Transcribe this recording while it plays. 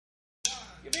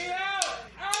Get me out!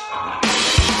 Ah!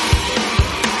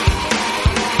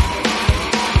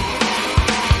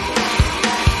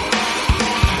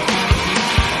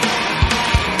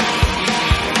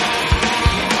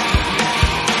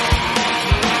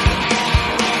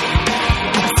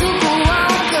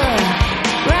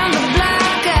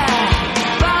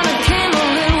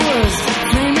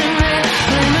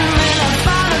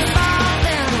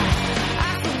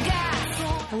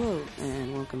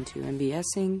 To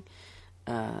MBSing.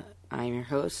 I'm your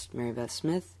host, Mary Beth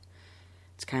Smith.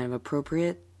 It's kind of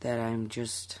appropriate that I'm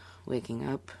just waking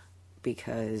up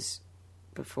because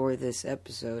before this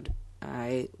episode,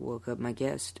 I woke up my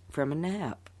guest from a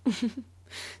nap.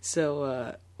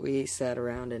 So we sat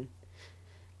around and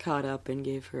caught up and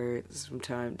gave her some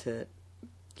time to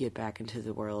get back into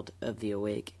the world of the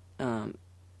awake. But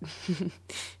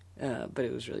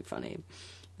it was really funny.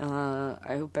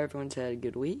 I hope everyone's had a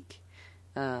good week.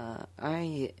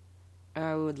 I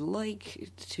would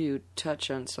like to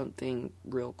touch on something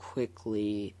real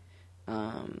quickly,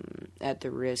 at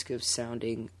the risk of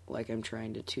sounding like I'm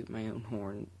trying to toot my own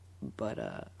horn, but,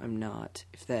 I'm not.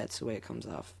 If that's the way it comes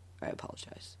off, I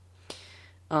apologize.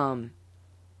 My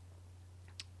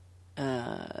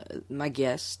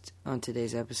guest on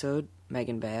today's episode,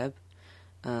 Meghan Babbe,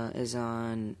 is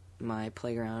on my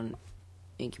playground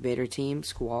incubator team,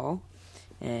 Squall.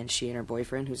 And she and her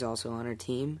boyfriend, who's also on her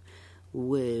team,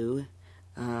 do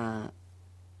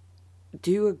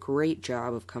a great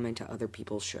job of coming to other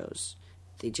people's shows.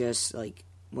 They just,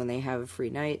 when they have a free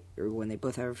night, or when they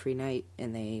both have a free night,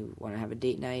 and they want to have a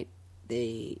date night,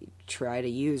 they try to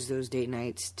use those date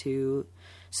nights to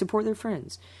support their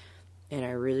friends. And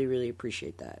I really, really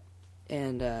appreciate that.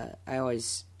 And I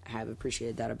always have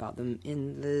appreciated that about them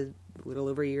in the little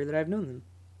over a year that I've known them.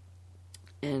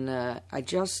 And I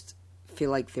just feel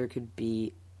like there could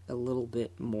be a little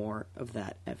bit more of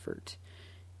that effort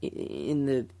in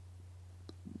the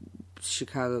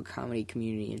Chicago comedy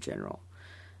community in general.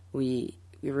 We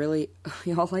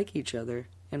all like each other,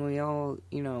 and we all,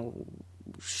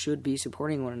 should be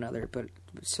supporting one another, but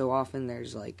so often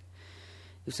there's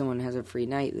if someone has a free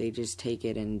night, they just take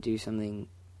it and do something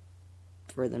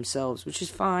for themselves, which is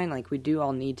fine. We do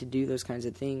all need to do those kinds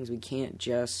of things. We can't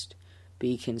just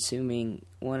be consuming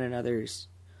one another's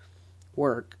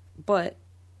work, but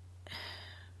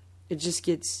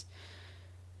it's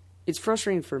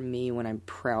frustrating for me when I'm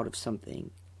proud of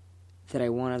something that I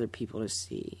want other people to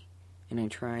see, and I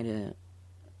try to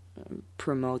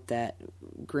promote that.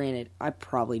 Granted, I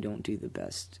probably don't do the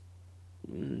best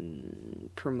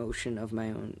promotion of my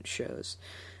own shows.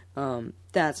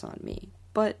 That's on me,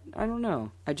 but I don't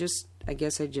know. I guess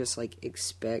I just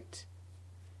expect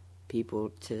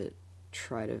people to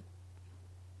try to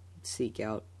seek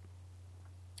out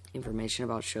information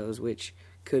about shows, which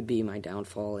could be my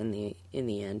downfall in the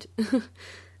end.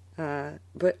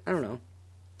 But I don't know.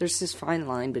 There's this fine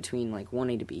line between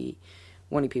wanting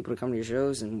people to come to your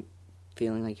shows and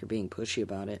feeling like you're being pushy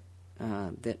about it,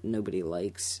 that nobody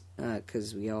likes,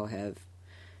 because we all have.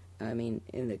 In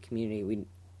the community, we,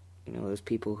 those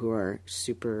people who are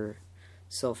super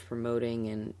self-promoting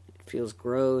and it feels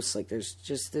gross. There's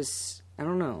just this. I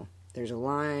don't know. There's a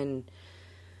line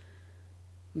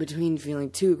between feeling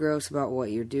too gross about what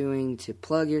you're doing to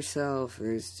plug yourself.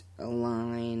 There's a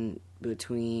line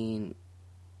between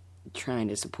trying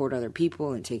to support other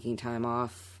people and taking time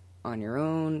off on your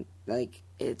own.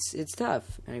 It's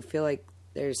tough. And I feel like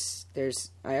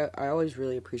I always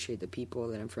really appreciate the people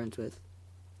that I'm friends with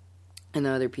and the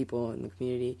other people in the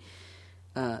community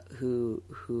who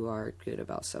are good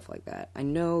about stuff like that. I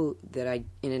know that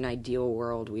in an ideal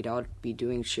world, we'd all be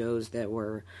doing shows that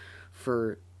were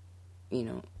for,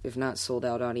 if not sold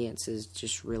out audiences,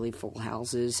 just really full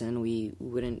houses, and we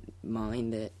wouldn't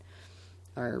mind that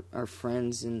our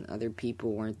friends and other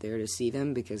people weren't there to see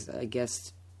them, because I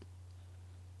guess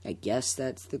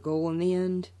that's the goal in the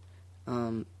end.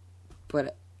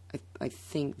 But I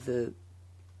think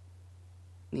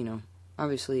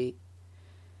obviously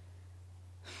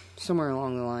somewhere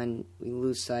along the line we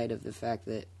lose sight of the fact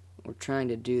that we're trying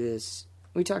to do this.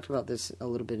 We talked about this a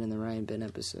little bit in the Ryan Ben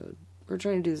episode. We're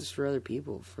trying to do this for other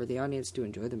people, for the audience to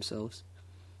enjoy themselves.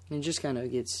 And it just kind of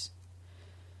gets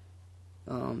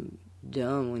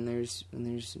dumb when there's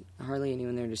hardly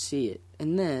anyone there to see it.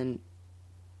 And then,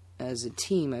 as a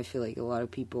team, I feel like a lot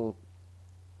of people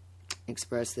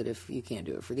express that if you can't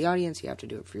do it for the audience, you have to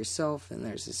do it for yourself, and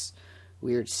there's this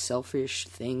weird selfish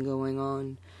thing going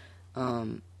on.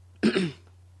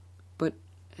 But,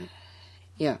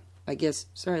 yeah, I guess,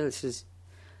 sorry this has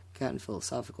gotten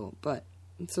philosophical, but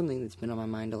it's something that's been on my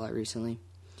mind a lot recently.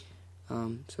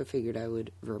 So I figured I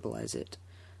would verbalize it.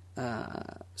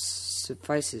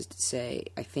 suffices to say,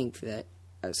 I think that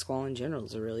Squall in general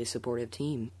is a really supportive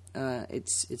team.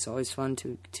 It's always fun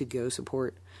to go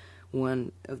support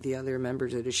one of the other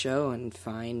members of the show and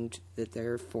find that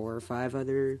there are 4 or 5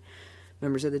 other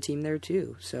members of the team there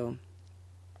too. So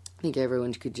I think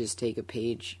everyone could just take a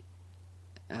page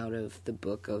out of the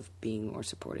book of being more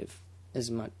supportive as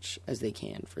much as they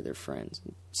can for their friends,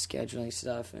 and scheduling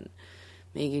stuff and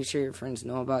making sure your friends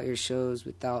know about your shows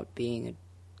without being a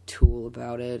tool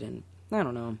about it. And I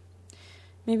don't know,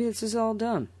 maybe this is all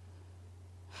dumb.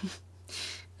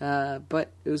 But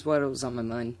it was what was on my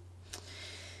mind.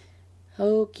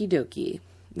 Okie dokie.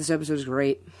 This episode is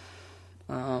great.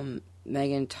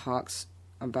 Meghan talks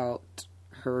about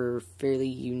her fairly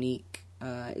unique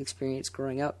experience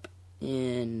growing up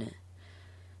in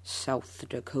South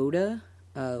Dakota.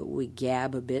 We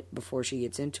gab a bit before she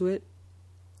gets into it.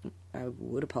 I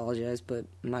would apologize, but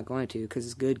I'm not going to because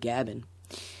it's good gabbing.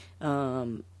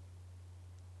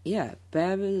 Yeah,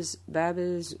 Babbe is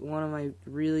one of my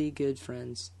really good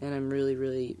friends, and I'm really,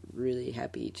 really, really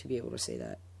happy to be able to say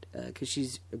that because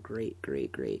she's a great,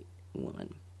 great, great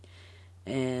woman.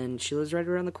 And she lives right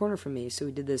around the corner from me, so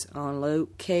we did this on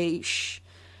location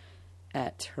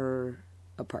at her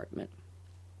apartment.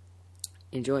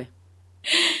 Enjoy.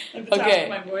 At the top of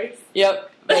my voice?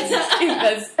 Yep.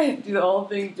 That's do the whole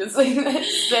thing just like that.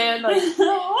 Stand like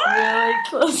really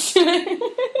close to it.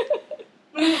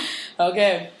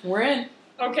 Okay, we're in.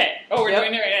 Okay. Oh, we're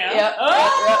doing it right now? Yep. Oh!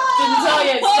 Didn't tell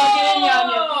you. It's stuck in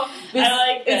Yanya. I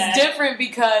like that. It's different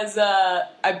because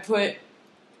I put,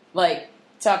 like,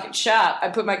 talking shop, I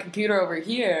put my computer over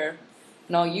here,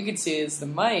 and all you can see is the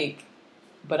mic,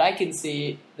 but I can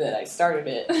see that I started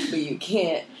it, but you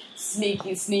can't.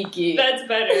 Sneaky. That's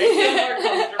better. I feel more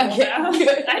comfortable now.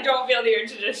 Good. I don't feel the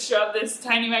urge to just shove this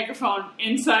tiny microphone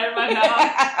inside of my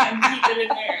mouth and keep it in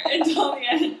there until the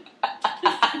end.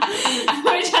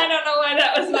 Which I don't know why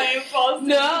that was my impulse.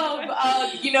 No,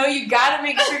 you gotta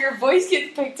make sure your voice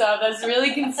gets picked up. That's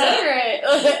really considerate.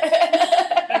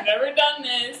 I've never done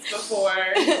this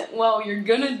before. Well, you're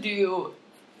gonna do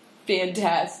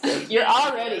fantastic. You're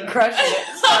already crushing it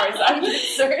as far as I'm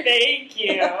concerned. Thank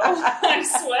you. I'm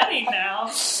sweating now.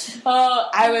 Oh,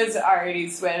 I was already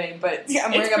sweating, but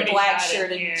I'm wearing a black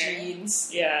shirt and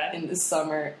jeans in the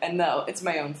summer. And no, it's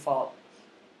my own fault.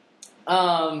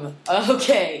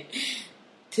 Okay.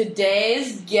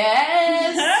 Today's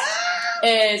guest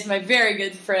is my very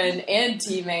good friend and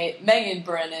teammate, Meghan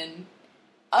Brennan.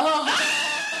 Oh.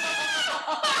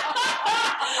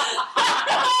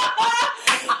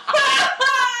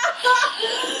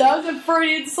 That was a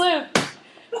Freudian slip.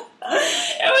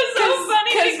 It was so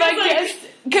funny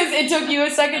because it took you a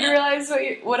second to realize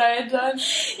what I had done.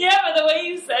 Yeah, but the way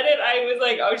you said it, I was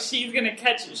like, "Oh, she's gonna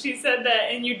catch it." She said that,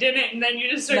 and you didn't, and then you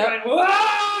just started going, "Whoa!"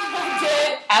 I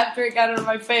did after it got out of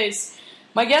my face.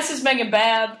 My guest is Meghan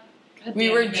Babbe.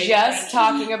 We were just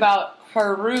talking about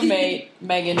her roommate,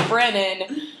 Meghan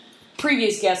Brennan,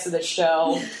 previous guest of the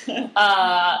show.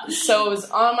 So it was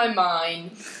on my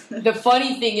mind. The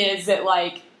funny thing is that,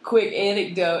 like, quick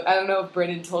anecdote, I don't know if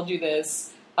Brennan told you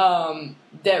this,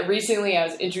 that recently I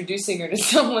was introducing her to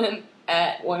someone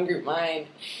at One Group Mind,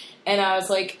 and I was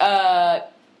like,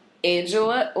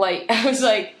 Angela? Like, I was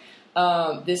like,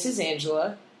 this is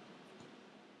Angela.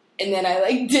 And then I,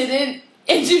 like, didn't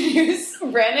introduce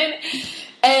Brennan,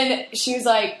 and she was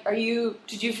like,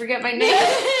 did you forget my name?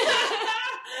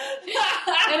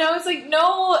 And I was like,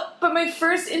 no, but my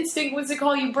first instinct was to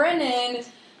call you Brennan,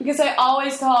 because I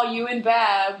always call you and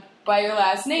Babbe by your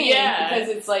last name, because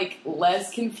it's, like,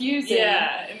 less confusing.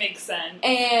 Yeah, it makes sense.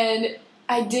 And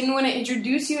I didn't want to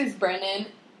introduce you as Brennan,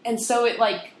 and so it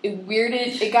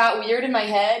got weird in my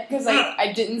head, because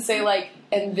I didn't say, like,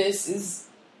 and this is,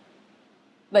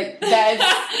 like,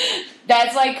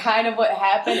 that's, like, kind of what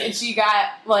happened, and she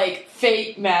got, like,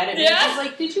 fake mad at me. She was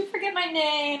like, did you forget my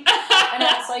name? And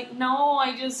I was like, no,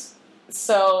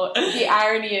 so the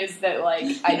irony is that, like,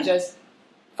 I just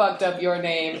fucked up your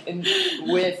name and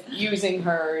with using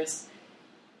hers.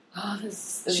 Oh,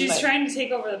 this She's trying to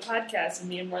take over the podcast and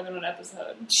be in more than one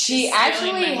episode. She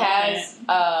actually has,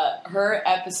 her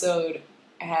episode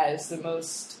has the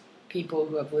most people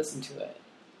who have listened to it.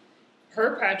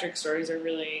 Her Patrick stories are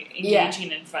really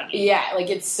engaging and funny. Yeah, like,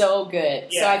 it's so good.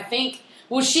 Yeah. So I think,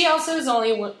 well, she also is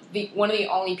only one of the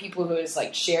only people who has,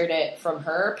 like, shared it from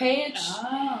her page.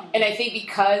 Oh. And I think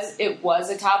because it was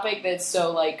a topic that's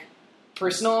so, like,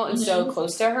 personal and so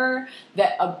close to her,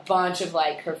 that a bunch of,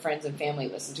 like, her friends and family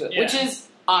listen to it, which is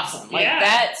awesome. Like,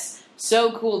 that's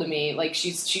so cool to me. Like,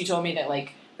 she told me that,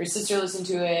 like, her sister listened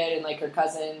to it, and, like, her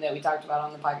cousin that we talked about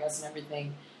on the podcast and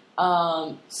everything.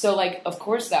 So, like, of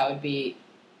course that would be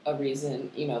a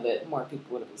reason, that more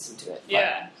people would have listened to it.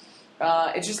 Yeah.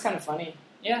 But, it's just kind of funny.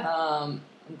 Yeah. I'm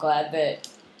glad that.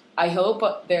 I hope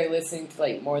they're listening to,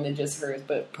 like, more than just hers,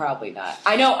 but probably not.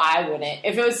 I know I wouldn't.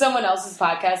 If it was someone else's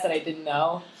podcast that I didn't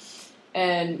know,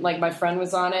 and, like, my friend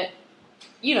was on it,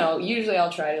 usually I'll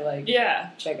try to, like,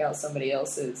 check out somebody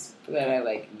else's, but then I,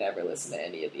 like, never listen to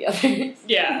any of the others.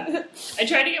 Yeah. I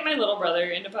tried to get my little brother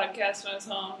into podcasts when I was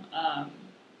home.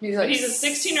 He's a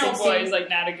 16-year-old boy. He's, like, he's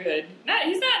not a good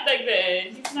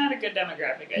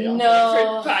demographic, I don't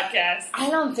think, for podcasts. I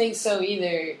don't think so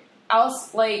either.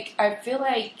 I feel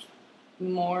like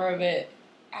more of it,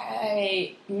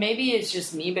 maybe it's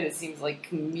just me, but it seems like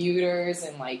commuters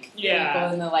and, like, people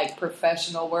in the, like,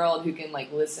 professional world who can,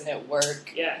 like, listen at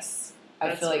work. Yes.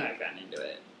 I feel like I've gotten into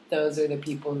it. Those are the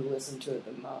people who listen to it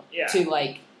the most. Yeah. To,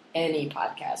 like, any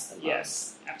podcast the most.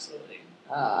 Yes, absolutely.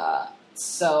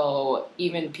 So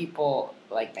even people,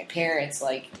 like my parents,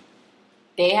 like,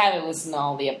 they haven't listened to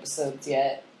all the episodes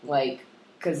yet, like,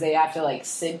 because they have to, like,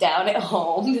 sit down at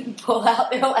home and pull out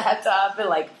their laptop and,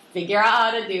 like, figure out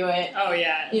how to do it. Oh,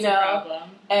 yeah. It's a problem.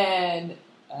 And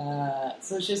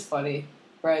so it's just funny.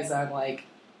 Whereas I'm, like,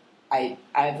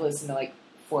 I've listened to, like,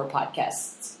 4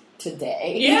 podcasts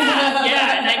today.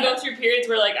 Yeah. And I go through periods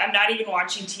where, like, I'm not even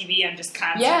watching TV. I'm just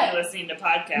constantly listening to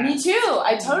podcasts. Me too.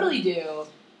 I totally do.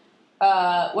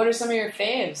 What are some of your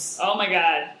faves? Oh, my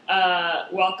God.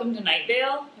 Welcome to Night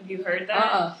Vale. Have you heard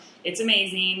that? It's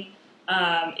amazing.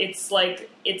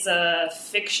 It's a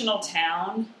fictional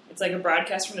town. It's like a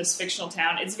broadcast from this fictional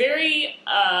town. It's very,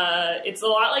 it's a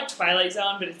lot like Twilight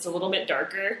Zone, but it's a little bit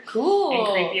darker. Cool. And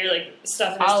creepier, like,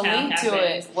 stuff in this town I'll link happens.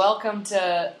 to it. Welcome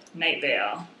to Night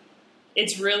Vale.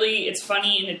 It's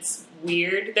funny and it's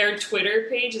weird. Their Twitter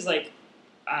page is like,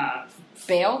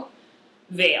 Vale?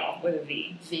 Vale with a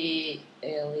V.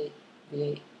 V-L-E.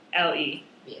 L-E.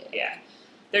 Yeah.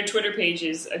 Their Twitter page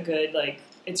is a good, like,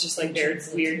 it's just like their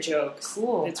weird jokes.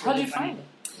 Cool. It's How'd really you funny. find it?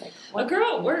 Like, A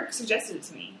girl at work suggested it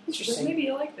to me. She Interesting. said, maybe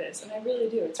you'll like this. And I really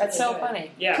do. That's really so good.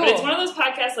 funny. Yeah, cool. but it's one of those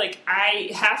podcasts, like,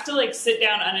 I have to, like, sit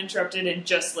down uninterrupted and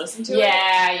just listen to it.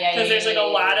 Yeah. Because there's, like, a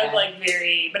lot of, like,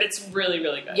 but it's really,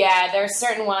 really good. Yeah, there's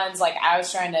certain ones, like, I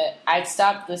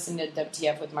stopped listening to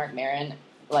WTF with Mark Maron,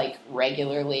 like,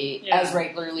 as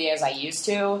regularly as I used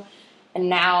to. And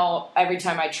now, every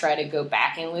time I try to go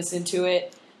back and listen to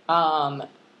it,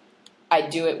 I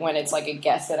do it when it's, like, a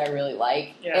guest that I really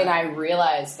like. Yeah. And I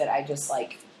realize that I just,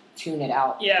 like, tune it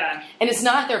out. Yeah. And it's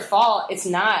not their fault. It's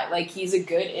not. Like, he's a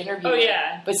good interviewer. Oh,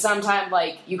 yeah. But sometimes,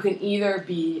 like, you can either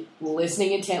be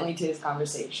listening intently to his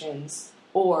conversations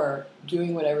or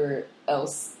doing whatever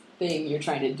else thing you're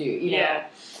trying to do, you know?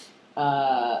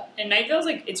 And Night Vale's,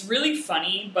 like, it's really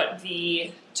funny, but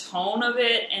the tone of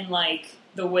it and, like,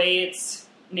 the way it's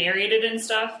narrated and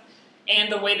stuff,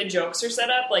 and the way the jokes are set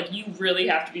up, like, you really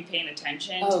have to be paying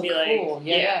attention to be cool. like,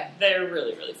 Yeah, they're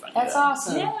really, really funny. That's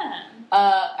awesome. Yeah.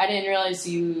 I didn't realize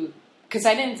because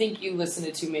I didn't think you listened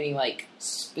to too many, like,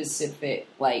 specific,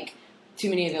 like, too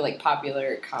many of the, like,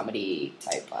 popular comedy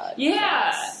type podcasts.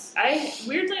 Yeah.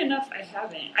 Weirdly enough, I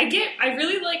haven't. I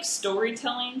really like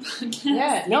storytelling podcasts.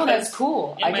 Yeah, no, that's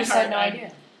cool. I just had no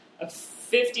idea. A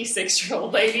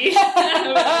 56-year-old lady who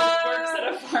works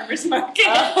at a farmer's market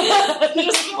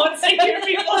just wants to hear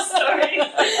people's stories.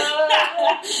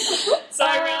 So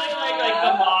I really like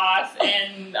The Moth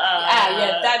and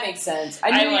yeah, that makes sense.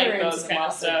 I knew like you were into those the kind of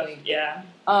Moth stuff. thing. Yeah.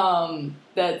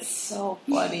 That's so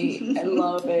funny. I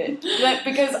love it. But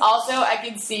because also I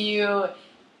can see you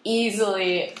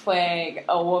easily playing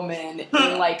a woman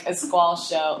in, like, a squall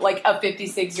show, like a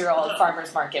 56-year-old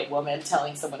farmer's market woman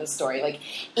telling someone a story, like,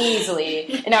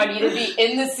 easily. And I would either be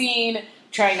in the scene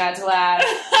trying not to laugh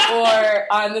or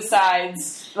on the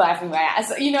sides laughing my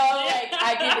ass. You know, like,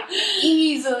 I could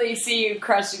easily see you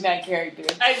crushing that character.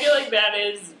 I feel like that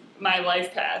is my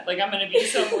life path. Like, I'm going to be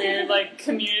some weird, like,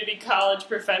 community college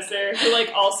professor who,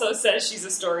 like, also says she's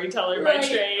a storyteller by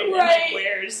trade and, like,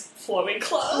 wears flowy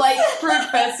clothes. Like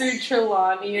Professor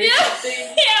Trelawney or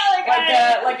something.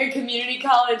 Yeah, like a community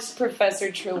college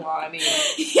Professor Trelawney.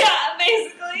 Yeah,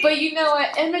 basically. But you know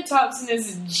what? Emma Thompson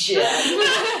is a gem. She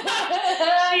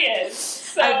is.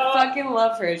 So, I fucking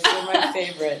love her. She's one of my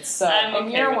favorites. So,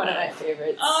 and you're one of my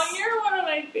favorites. Oh, you're one of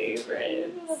my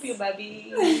favorites. I love you,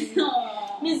 Babbe.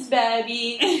 Aww. Miss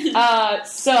Babbe.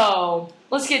 So,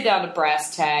 let's get down to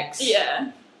brass tacks.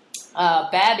 Yeah.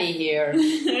 Babbe here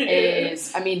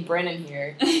is, Brennan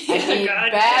here.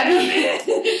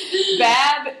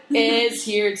 Babbe is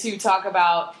here to talk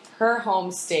about her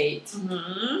home state, South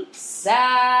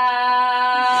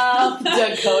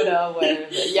Dakota.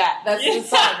 Yeah, that's the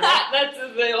song, right? That's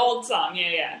the old song.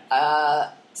 Yeah.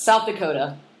 South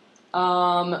Dakota.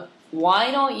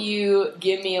 why don't you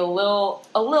give me a little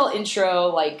intro,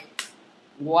 like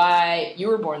why you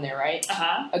were born there, right?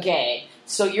 Uh-huh. Okay,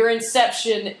 so your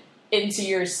inception into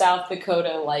your South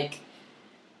Dakota, like,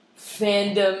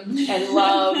 fandom and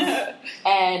love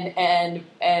and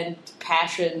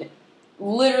passion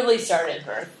literally started at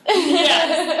birth.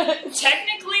 Yes.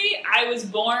 Technically, I was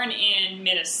born in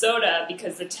Minnesota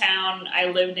because the town I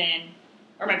lived in,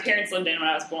 or my parents lived in when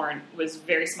I was born, was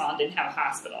very small and didn't have a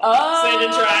hospital. Oh, so I had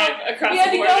to drive across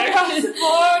the border. Go across the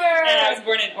border. And I was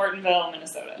born in Ortonville,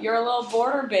 Minnesota. You're a little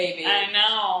border baby. I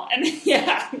know. And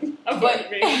yeah, a border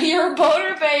baby. You're a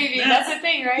border baby. That's the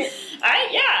thing, right?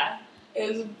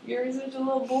 You're such a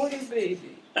little border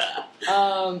baby.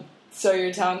 So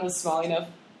your town was small enough,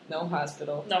 no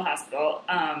hospital. No hospital.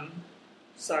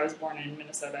 So I was born in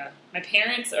Minnesota. My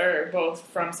parents are both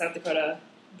from South Dakota,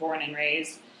 born and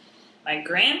raised. My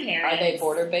grandparents... Are they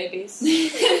border babies?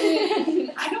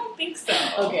 I don't think so.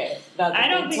 Okay. I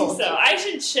don't think so. I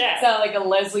should check. Sound like a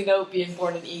Leslie Knope being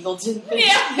born in Eagleton thing.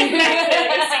 Yeah,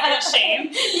 exactly. Shame.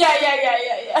 Yeah.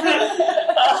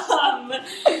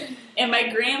 And my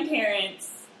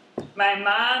grandparents, my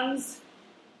mom's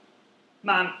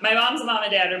mom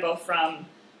and dad are both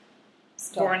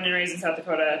born and raised in South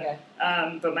Dakota. Okay.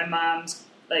 But my mom's,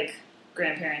 like,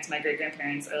 grandparents, my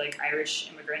great-grandparents, are, like, Irish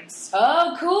immigrants.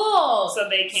 Oh, cool! So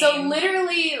they came... So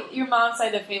literally, your mom's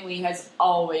side of the family has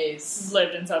always...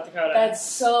 lived in South Dakota. That's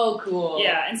so cool.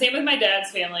 Yeah, and same with my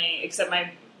dad's family, except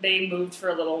they moved for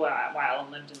a little while and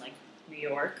lived in, like, New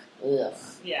York. Ugh.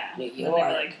 Yeah. New And they York.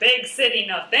 were like, big city,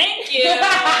 no thank you!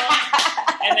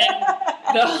 And then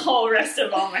the whole rest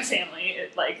of all my family,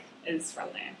 is from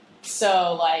there.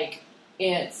 So, like...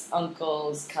 aunts,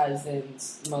 uncles,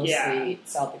 cousins, mostly Yeah.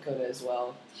 South Dakota as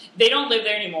well. They don't live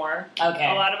there anymore. Okay.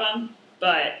 A lot of them.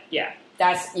 But, yeah.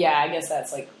 I guess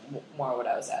that's, like, more what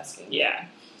I was asking. Yeah.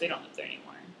 They don't live there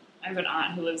anymore. I have an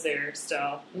aunt who lives there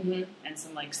still. Mm-hmm. And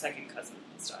some, like, second cousins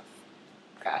and stuff.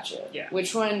 Gotcha. Yeah.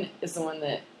 Which one is the one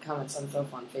that comments on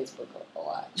stuff on Facebook a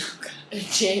lot?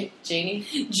 Janie?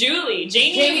 Julie.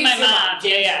 Janie Janie's is my your mom. mom. Janie's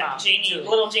your Yeah. mom. Janie. Julie.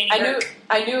 Little Janie Burke.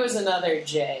 I knew it was another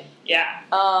J. Yeah.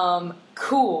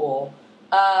 Cool.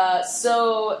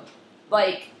 So,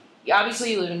 like,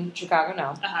 obviously you live in Chicago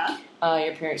now. Uh-huh.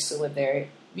 Your parents still live there.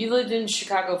 You lived in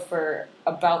Chicago for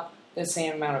about the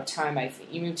same amount of time, I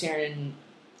think. You moved here in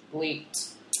late...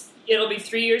 It'll be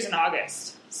 3 years in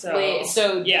August. So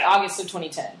yeah. August of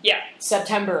 2010. Yeah.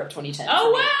 September of 2010.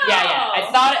 Oh, wow. Yeah.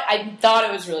 I thought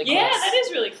it was really close. Yeah, that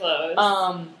is really close.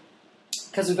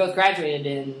 Because we both graduated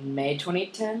in May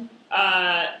 2010.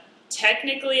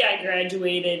 Technically, I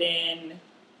graduated in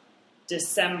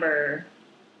December.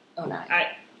 Oh, nine.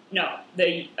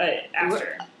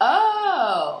 After.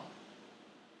 Oh.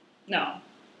 No.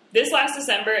 This last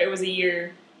December, it was my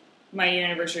year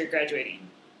anniversary of graduating.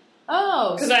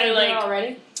 Oh, because so I you're there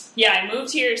already? Yeah, I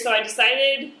moved here, so I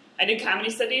decided I did comedy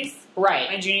studies. Right.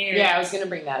 My junior year. Yeah, I was going to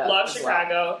bring that up. Loved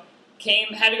Chicago. Well.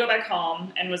 Had to go back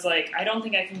home, and was like, I don't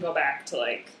think I can go back to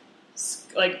like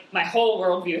my whole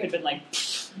worldview had been like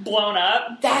blown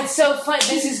up. That's so fun.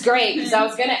 This is great because I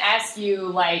was going to ask you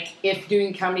like if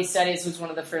doing comedy studies was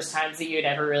one of the first times that you had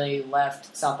ever really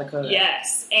left South Dakota.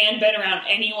 Yes, and been around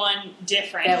anyone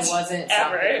different that wasn't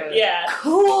ever. South Dakota. Yeah,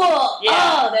 cool. Yeah.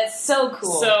 Oh, that's so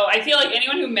cool. So I feel like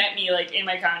anyone who met me like in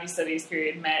my comedy studies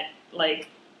period met like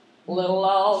little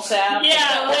old South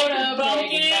Dakota,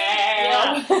 Bunkin.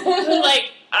 Yeah.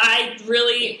 Like I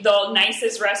really, the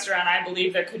nicest restaurant I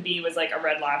believe there could be was like a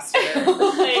Red Lobster.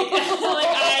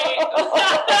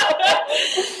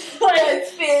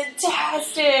 That's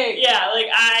fantastic.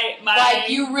 Yeah,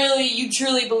 you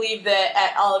truly believe that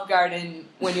at Olive Garden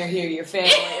when you're here, your family.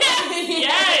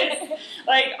 Yes,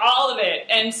 like all of it.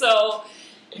 And so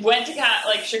went to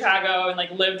like Chicago and like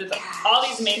lived with all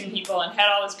these amazing people and had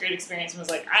all this great experience and was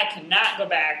like, I cannot go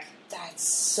back. That's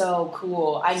so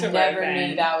cool. I never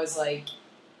knew that was like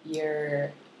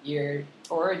your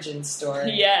origin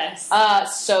story. Yes.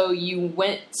 So you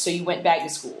went back to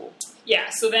school. Yeah.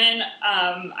 So then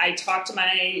I talked to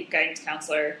my guidance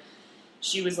counselor.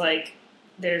 She was like,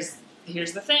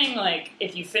 here's the thing, like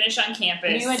if you finish on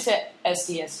campus. And you went to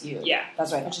SDSU. Yeah.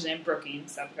 That's right. Which is in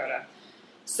Brookings, South Dakota.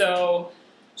 So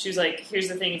she was like, here's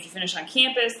the thing, if you finish on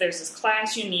campus, there's this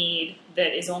class you need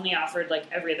that is only offered like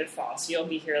every other fall. So you'll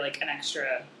be here like an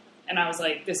extra. And I was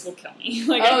like, this will kill me.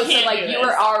 Like, I can't so like do you this.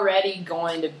 were already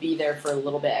going to be there for a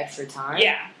little bit extra time?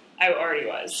 Yeah, I already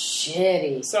was.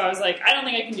 Shitty. So I was like, I don't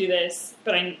think I can do this,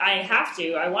 but I have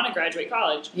to. I want to graduate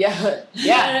college. Yeah.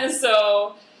 Yeah.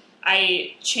 So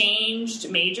I changed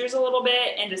majors a little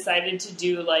bit and decided to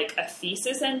do like a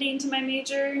thesis ending to my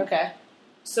major. Okay.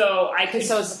 So I could.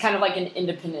 So it's kind of like an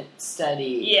independent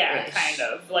study. Yeah, kind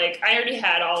of. Like, I already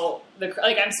had all the,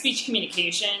 like, I'm speech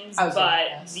communications, so,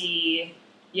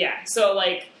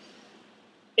 like,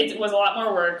 it was a lot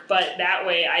more work, but that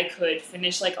way I could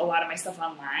finish, like, a lot of my stuff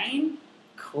online.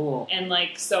 Cool. And,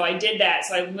 like, so I did that.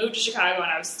 So I moved to Chicago,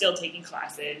 and I was still taking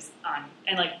classes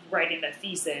and, like, writing the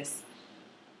thesis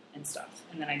and stuff.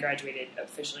 And then I graduated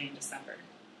officially in December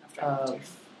after I moved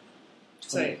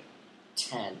here.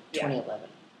 2011.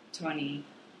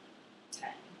 2010.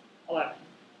 11.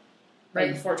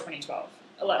 Right before 2012.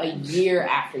 11. A year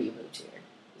after you moved here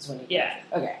is when you graduated.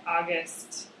 Okay.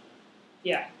 August.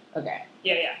 Yeah. Okay.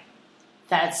 Yeah.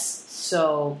 That's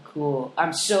so cool.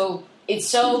 It's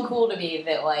so cool to me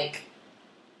that, like,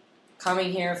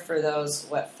 coming here for those,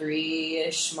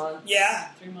 3-ish months? Yeah,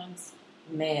 3 months.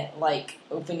 Man, like,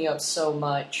 opened you up so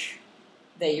much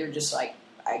that you're just like,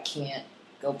 I can't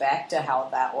go back to how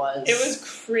that was. It was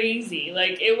crazy.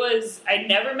 Like, I'd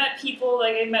never met people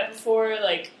like I'd met before,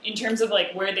 like, in terms of,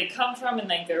 like, where they come from and,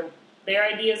 like, their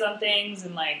ideas on things,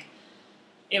 and, like,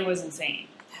 it was insane.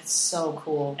 That's so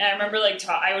cool. And I remember, like,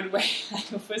 I would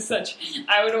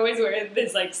always wear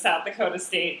this, like, South Dakota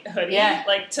State hoodie,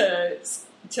 like, to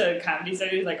comedy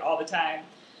studies, like, all the time.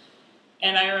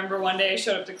 And I remember one day I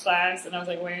showed up to class, and I was,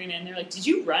 like, wearing it, and they're like, did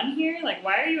you run here? Like,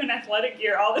 why are you in athletic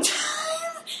gear all the time?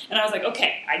 And I was like,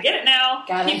 okay, I get it now.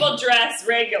 People dress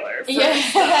regular for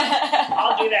stuff.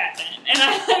 I'll do that then. And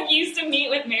I, like, used to meet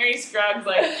with Mary Scruggs,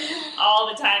 like, all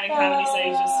the time in comedy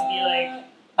studies just to be like,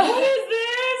 what is this?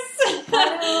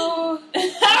 How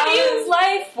does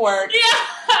life work? Yeah.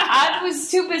 I was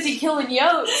too busy killing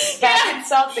yotes back in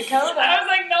South Dakota. I was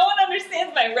like, no one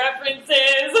understands my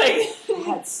references. Like,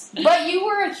 but you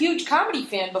were a huge comedy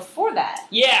fan before that.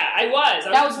 Yeah, I was.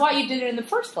 That was why you did it in the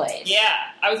first place. Yeah,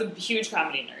 I was a huge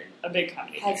comedy nerd. A big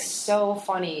comedy nerd. That's so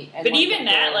funny. And, but like, even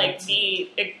that, like,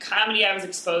 the comedy I was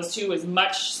exposed to was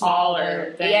much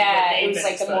smaller than what it was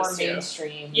like the more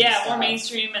mainstream. Yeah, more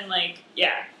mainstream and, like,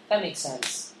 that makes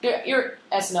sense. You're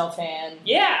SNL fan.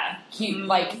 Yeah.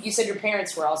 Like, you said your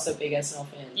parents were also big SNL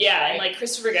fans. Yeah, right? and, like,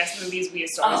 Christopher Guest movies we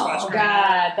used to always watch. Oh,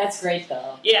 God, that's great,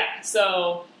 though. Yeah,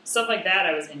 so stuff like that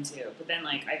I was into. But then,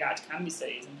 like, I got to comedy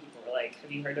studies and people were like,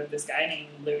 have you heard of this guy named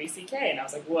Louis C.K.? And I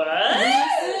was like, what?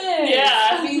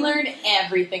 Yeah. We learned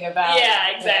everything about it.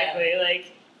 Yeah, exactly. Yeah.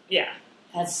 Like, yeah.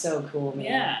 That's so cool, man.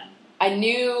 Yeah. I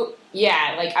knew,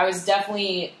 like, I was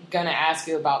definitely going to ask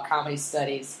you about comedy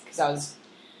studies because I was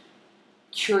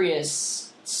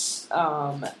curious as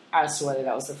to whether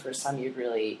that was the first time you'd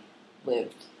really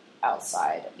lived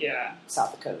outside of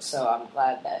South Dakota. So I'm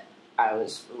glad that I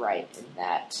was right in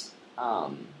that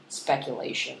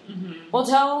speculation. Mm-hmm. Well,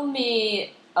 tell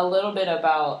me a little bit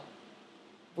about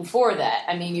before that.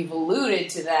 I mean, you've alluded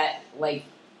to that, like,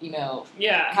 you know,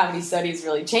 comedy studies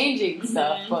really changing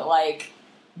stuff, but, like,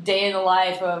 day in the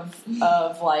life of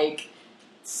like,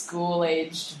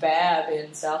 school-aged Babbe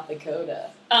in South Dakota.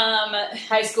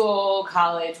 High school,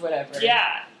 college, whatever.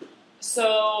 Yeah.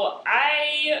 So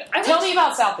I tell me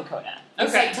about South Dakota.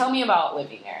 Okay. Like, tell me about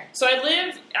living there. So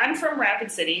I'm from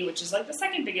Rapid City, which is, like, the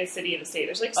second biggest city in the state.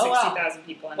 There's, like, 60,000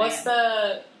 people in there. What's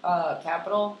the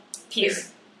capital? Pierre.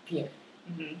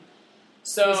 Mm-hmm.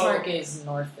 So Bismarck is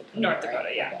North Dakota. North Dakota,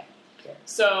 right? yeah. Okay.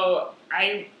 So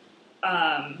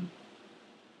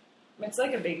it's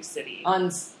like a big city.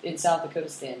 In South Dakota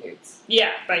standards.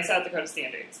 Yeah, by South Dakota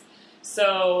standards.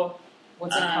 So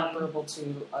what's it comparable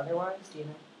to otherwise? Do you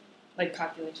know? Like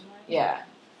population-wise? Yeah.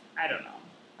 I don't know.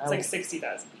 It's like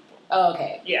 60,000 people. Oh,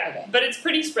 okay. Yeah. Okay. But it's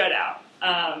pretty spread out.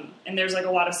 And there's, like,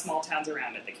 a lot of small towns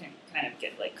around it that can kind of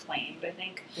get, like, claimed, I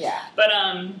think. Yeah. But,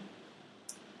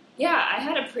 I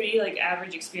had a pretty, like,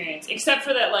 average experience. Except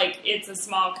for that, like, it's a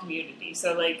small community.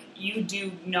 So, like, you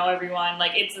do know everyone.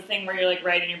 Like, it's the thing where you're, like,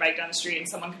 riding your bike down the street and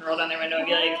someone can roll down their window and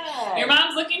be like, your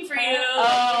mom's looking for you.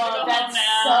 Oh, that's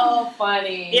so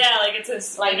funny. Yeah, like, it's a...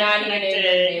 Like, not even in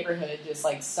the neighborhood, just,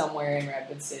 like, somewhere in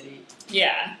Rapid City.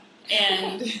 Yeah.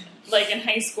 And, like, in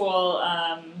high school,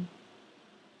 I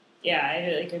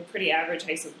had, like, a pretty average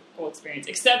high school experience.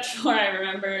 Except for, I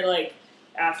remember, like,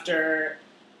 after...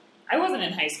 I wasn't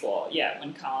in high school yet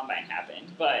when Columbine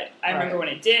happened, but I remember when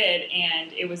it did,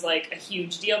 and it was, like, a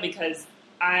huge deal because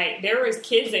there was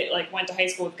kids that, like, went to high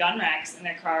school with gun racks in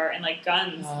their car and, like,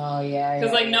 guns. Oh, yeah.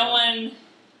 Because, like, no one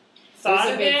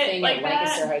thought of it like that. It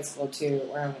was a big thing at Lancaster High School, too,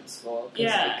 where I went to school.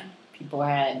 Because, like, people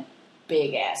had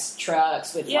big-ass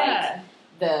trucks with, like,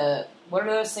 what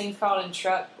are those things called in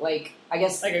truck? Like, I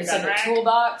guess like it's a gun like rack? a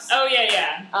toolbox. Oh,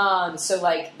 yeah. So,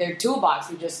 like, their toolbox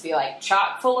would just be, like,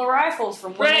 chock full of rifles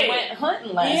from when they went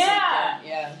hunting last weekend.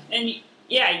 Yeah. And, you,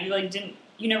 like,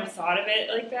 you never thought of it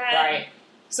like that. Right.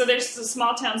 So there's the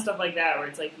small town stuff like that where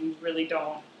it's like you really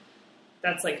don't.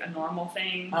 That's like a normal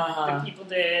thing that people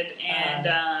did, and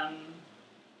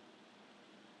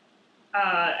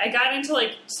I got into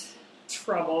like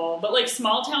trouble, but like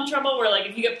small town trouble where like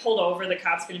if you get pulled over, the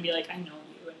cop's gonna be like, I know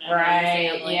you and I know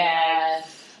your family. Yeah.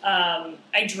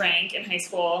 I drank in high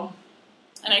school,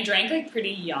 and I drank like pretty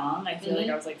young. I feel like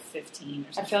I was like 15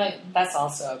 or something. I feel like that's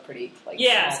also a pretty like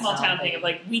small town thing of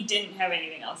like we didn't have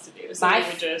anything else to do, so we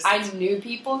would just. I knew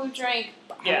people who drank.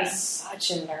 But I was such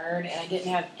a nerd, and I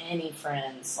didn't have any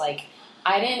friends. Like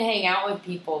I didn't hang out with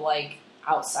people like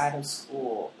outside of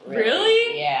school.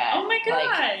 Really? Yeah. Oh my gosh.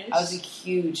 Like, I was a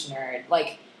huge nerd.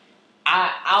 Like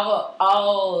I'll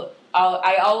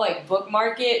like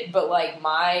bookmark it, but like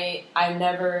I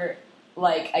never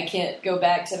like I can't go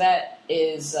back to that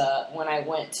is when I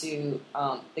went to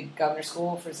the governor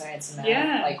school for science and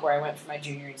math, like where I went for my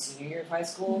junior and senior year of high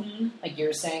school. Like you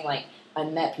were saying, like I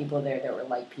met people there that were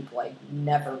like people I'd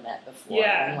never met before,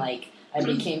 and like I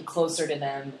became closer to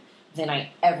them than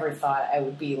I ever thought I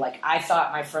would be. Like I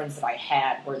thought my friends that I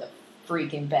had were the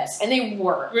freaking best, and they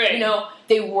were. Right. You know,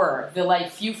 they were. The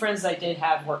like few friends I did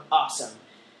have were awesome.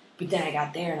 But then I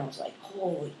got there and I was like,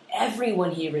 holy,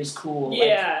 everyone here is cool.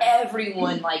 Yeah. Like,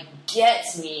 everyone, like,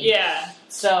 gets me. Yeah.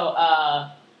 So,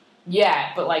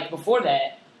 but, like, before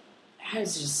that, I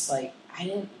was just, like, I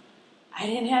didn't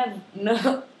have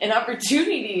an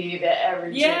opportunity to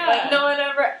ever drink. Like, no one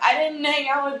ever, I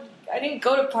didn't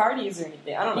go to parties or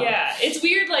anything. I don't know. Yeah, it's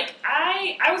weird. Like,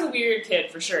 I was a weird kid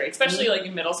for sure, especially, like,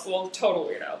 in middle school, total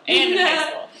weirdo. And in high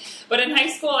school. But in high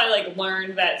school, I, like,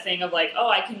 learned that thing of, like, oh,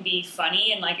 I can be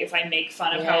funny, and, like, if I make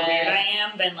fun of how weird I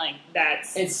am, then, like,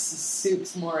 that's... It's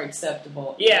soup's more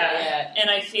acceptable. Yeah. And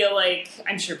I feel like,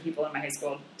 I'm sure people in my high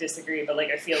school disagree, but,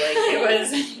 like, I feel like it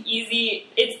was easy.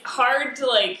 It's hard to,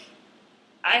 like...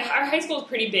 our high school is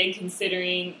pretty big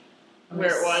considering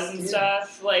where it was and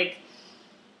stuff. Like,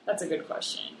 that's a good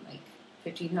question. Like,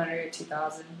 1,500,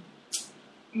 2,000?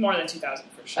 More than 2,000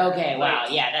 for sure. Okay, wow,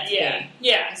 yeah, that's big.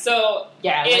 Yeah, so...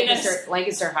 Yeah,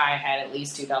 Lancaster High had at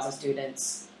least 2,000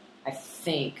 students, I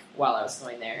think, while I was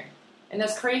going there. And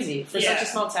that's crazy for such a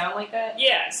small town like that.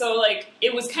 Yeah, so, like,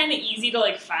 it was kind of easy to,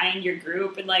 like, find your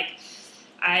group. And, like,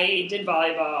 I did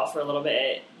volleyball for a little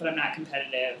bit, but I'm not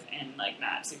competitive and, like,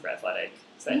 not super athletic.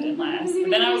 So that didn't last. But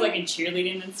then I was, like, in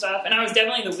cheerleading and stuff. And I was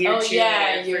definitely the weird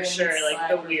cheerleader for sure. Like,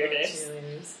 the weirdest.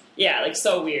 Yeah, like,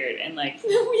 so weird, and, like...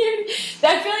 weird.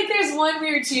 I feel like there's one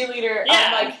weird cheerleader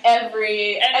on, like,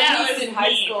 every... And at that least was in high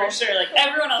me, school. for sure. Like,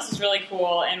 everyone else was really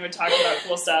cool and would talk about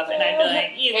cool stuff, and I'd be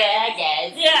like, I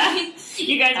guess. Yeah,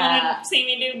 you guys want to see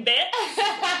me do bit?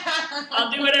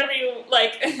 I'll do whatever you...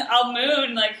 Like, I'll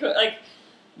moon, like,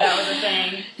 that was a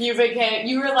thing. You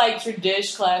were, like,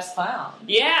 tradish class clown.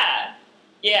 Yeah.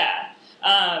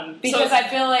 Because I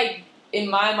feel like... In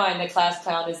my mind, the class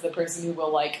clown is the person who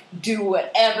will, like, do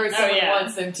whatever someone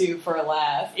wants them to for a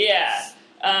laugh. Yeah.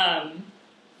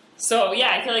 So, yeah,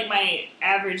 I feel like my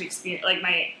average experience, like,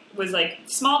 was, like,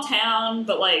 small town,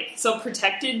 but, like, so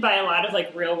protected by a lot of,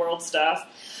 like, real-world stuff,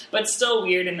 but still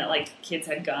weird in that, like, kids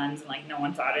had guns and, like, no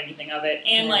one thought anything of it.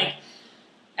 And, like,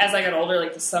 as I got older,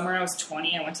 like, the summer I was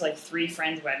 20, I went to, like, 3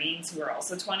 friends' weddings who were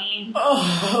also 20.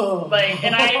 Oh. Like,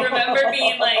 and I remember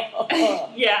being, like,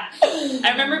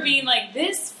 I remember being, like,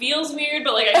 this feels weird,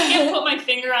 but, like, I can't put my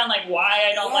finger on, like, why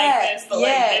I don't like this, but,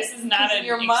 like, this is not an experience. In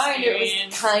your mind, it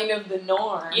was kind of the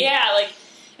norm. Yeah, like,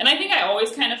 and I think I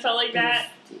always kind of felt like that,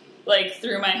 like,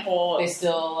 through my whole... They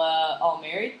still all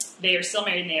married? They are still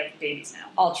married and they have babies now.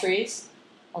 All trees?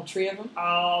 All 3 of them?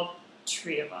 All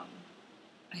 3 of them.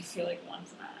 I feel like one's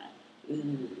not.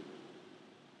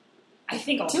 I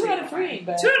think all 2 out of 3.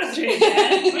 But... 2 out of 3.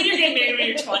 Man. When you're getting married when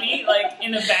you're 20, like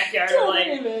in the backyard of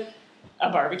like a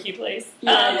barbecue place.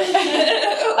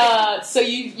 So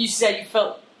you said you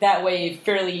felt that way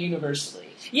fairly universally.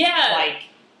 Yeah, like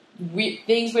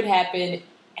things would happen,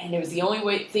 and it was the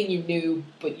only thing you knew,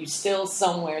 but you still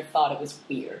somewhere thought it was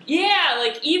weird. Yeah,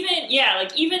 like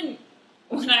even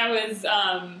when I was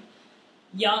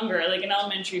younger, like in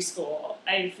elementary school,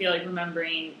 I feel like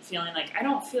feeling like I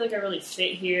don't feel like I really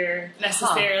fit here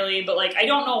necessarily, but like I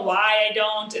don't know why I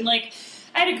don't, and like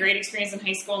I had a great experience in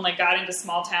high school and like got into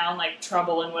small town like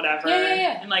trouble and whatever,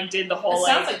 and like did the whole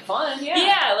sounds like fun,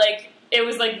 like it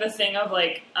was like the thing of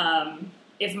like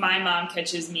if my mom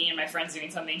catches me and my friends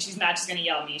doing something, she's not just going to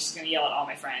yell at me, she's going to yell at all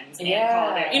my friends and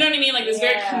call it. You know what I mean? Like this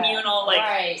very communal,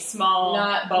 like small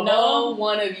bubble. No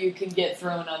one of you can get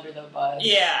thrown under the bus.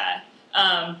 Yeah.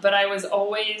 But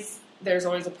there's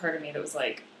always a part of me that was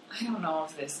like, I don't know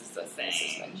if this is the thing. This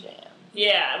is my jam.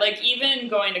 Yeah, like even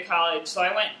going to college, so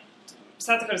I went,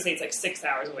 South Dakota State's like 6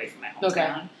 hours away from my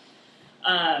hometown.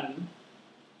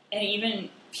 and even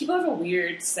people have a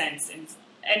weird sense, and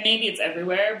maybe it's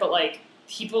everywhere, but like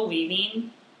people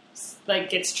leaving like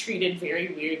gets treated very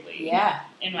weirdly. Yeah.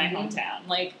 In my hometown,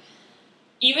 like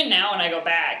even now when I go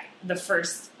back, the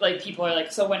first like people are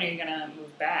like, "So when are you gonna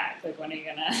move back? Like when are you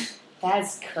gonna?"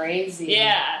 That's crazy.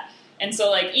 Yeah. And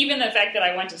so, like, even the fact that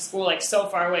I went to school, like, so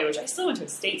far away, which I still went to a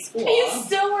state school. You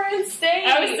still were in state?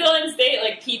 I was still in state,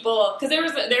 like, people... Because there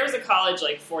was a college,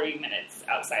 like, 40 minutes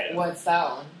outside of... What's that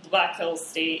one? Black Hills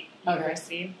State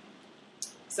University.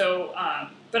 So,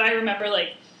 but I remember,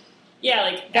 like... Yeah,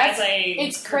 like,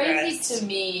 It's crazy to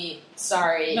me...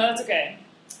 Sorry. No, that's okay.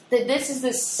 That this is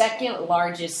the second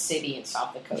largest city in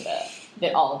South Dakota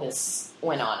that all of this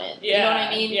went on in. Yeah. You know what I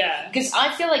mean? Yeah. Because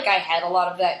I feel like I had a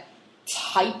lot of that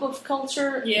type of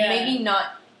culture, maybe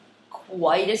not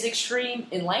quite as extreme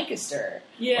in Lancaster,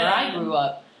 where I grew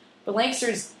up. But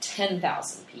Lancaster's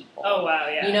 10,000 people. Oh wow,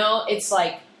 yeah. You know, it's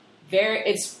like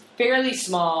it's fairly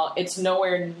small. It's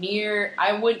nowhere near.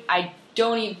 I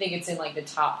don't even think it's in like the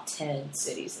top 10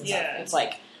 cities and stuff. It's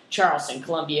like Charleston,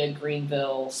 Columbia,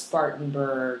 Greenville,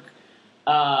 Spartanburg,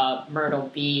 Myrtle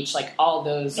Beach. Like all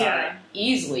those are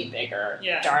easily bigger.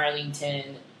 Yeah.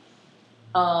 Darlington.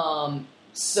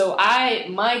 So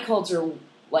my culture,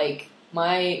 like,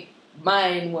 mine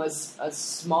was a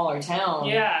smaller town.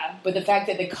 Yeah. But the fact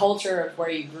that the culture of where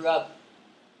you grew up,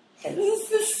 this is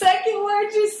the second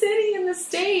largest city in the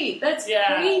state. That's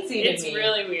crazy to me. It's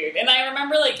really weird. And I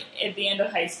remember, like, at the end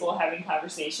of high school having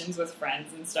conversations with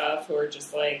friends and stuff who were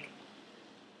just like,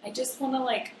 I just want to,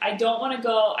 like, I don't want to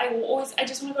go, I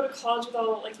just want to go to college with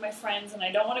all, like, my friends, and I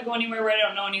don't want to go anywhere where I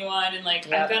don't know anyone, and, like,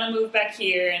 I'm going to move back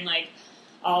here, and, like,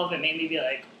 all of it made me be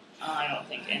like, oh, I don't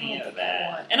think any of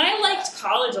that. And I liked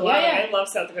college a lot. Yeah, yeah. Like, I love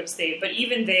South Dakota State. But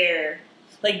even there,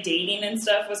 like, dating and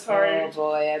stuff was hard. Oh,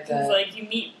 boy, I bet. Because, like, you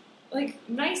meet, like,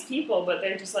 nice people, but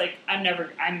they're just like,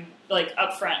 I'm, like,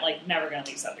 up front, like, never going to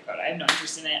leave South Dakota. I have no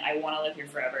interest in it. I want to live here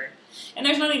forever. And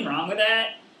there's nothing wrong with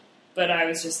that. But I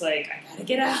was just like, I got to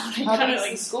get out. How big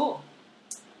is the school?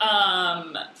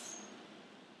 I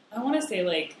want to say,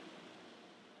 like,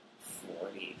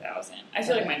 40,000. I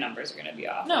feel like my numbers are going to be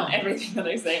off. No. Everything that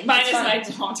I say. Minus my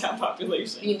hometown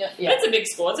population. You know, But it's a big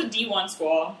school. It's a D1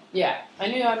 school. Yeah. I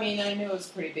knew it was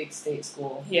a pretty big state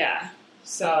school. Yeah.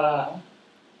 So.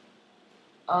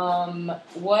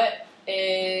 What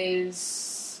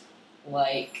is,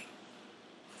 like...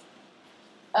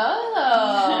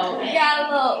 Oh, we had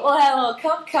a little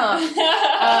cum.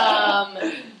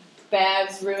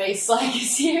 Bab's roommate Slack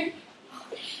is here.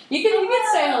 You can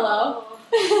say hello.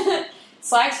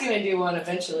 Slack's gonna do one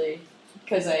eventually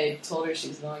because I told her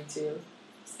she's going to.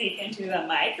 Speak into the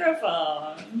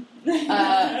microphone.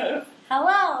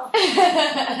 Hello.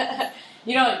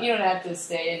 You don't have to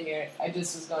stay in here. I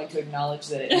just was going to acknowledge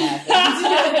that it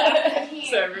happened.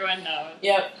 So everyone knows.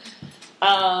 Yep.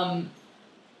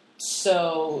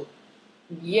 So,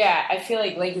 yeah, I feel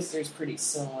like Lancaster is pretty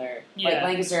similar. Yeah. Like,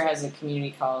 Lancaster has a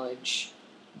community college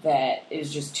that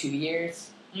is just 2 years.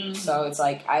 Mm-hmm. So it's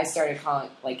like, I started calling,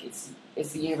 like, it's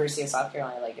the University of South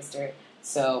Carolina, Lancaster.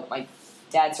 So my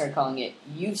dad started calling it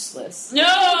useless. No!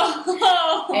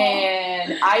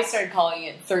 And I started calling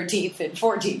it 13th and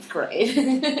 14th grade.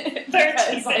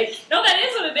 13th. Like, no, that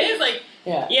is what it is. Like,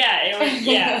 yeah.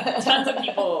 Yeah, tons of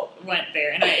people went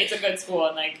there. And it's a good school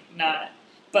and, like, not...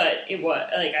 But it was,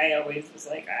 like, I always was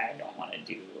like, I don't want to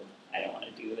do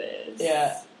this.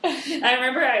 Yeah. I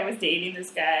remember I was dating this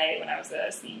guy when I was a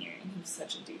senior, and he was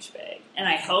such a douchebag. And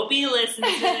I hope he listens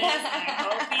to this, and I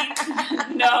hope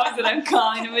he knows that I'm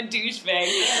calling him a douchebag.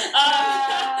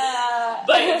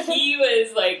 But he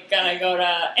was, like, gonna go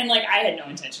to, and, like, I had no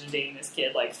intention of dating this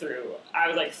kid, like, through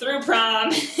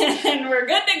prom, and we're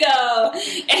good to go.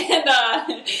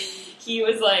 And he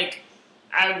was like,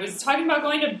 I was talking about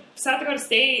going to South Dakota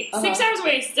State, 6 hours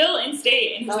away, still in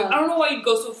state, and he was like, I don't know why you'd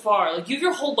go so far. Like, you have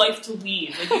your whole life to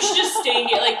leave. Like, you should just stay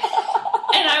here. Like,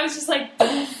 and I was just like,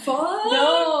 the fuck?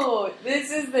 No,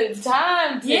 this is the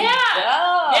time to go.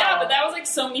 Yeah, but that was, like,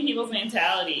 so many people's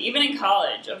mentality, even in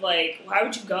college, of, like, why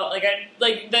would you go? Like,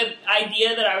 the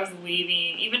idea that I was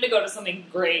leaving, even to go to something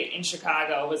great in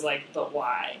Chicago, was, like, but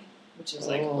why? Which is,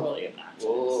 like, really obnoxious.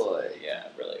 Boy. Yeah,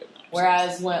 really obnoxious.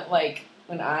 Whereas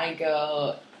when I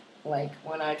go, like,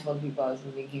 when I told people I was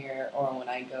moving here, or when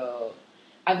I go,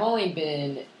 I've only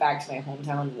been back to my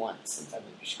hometown once since I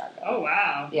moved to Chicago. Oh,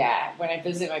 wow. Yeah, when I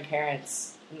visit my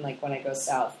parents, and, like, when I go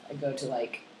south, I go to,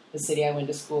 like, the city I went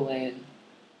to school in,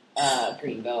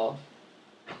 Greenville,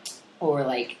 or,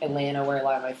 like, Atlanta, where a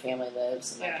lot of my family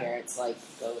lives, and my parents, like,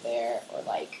 go there, or,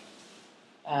 like,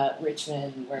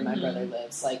 Richmond, where my brother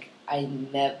lives. Like, I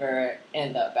never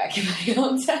end up back in my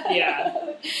hometown.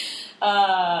 Yeah.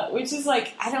 Which is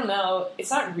like, I don't know,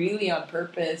 it's not really on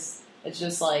purpose. It's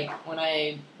just like, when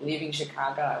I'm leaving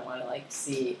Chicago, I want to, like,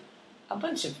 see a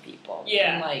bunch of people.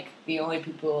 Yeah. And, like, the only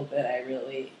people that I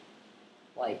really,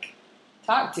 like,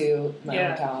 talk to in my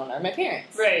hometown are my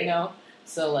parents. Right. You know?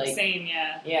 So, like... Same,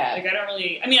 yeah. Yeah. Like, I don't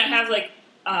really... I mean, I have, like,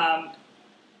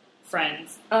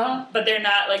 friends. Uh-huh. But they're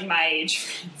not, like, my age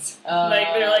friends.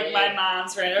 Like, they're, like, my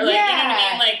mom's friends. Or, like, you know what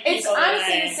I mean? Like, it's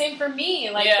honestly the same for me.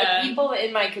 Like, the people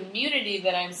in my community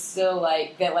that I'm still,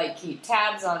 like, that, like, keep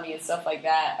tabs on me and stuff like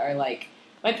that are, like,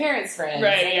 my parents' friends.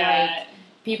 Right, and, like,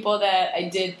 people that I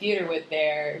did theater with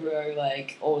there who are,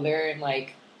 like, older and,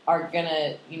 like, are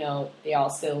gonna, you know, they all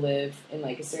still live in,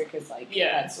 like, a circus. Like,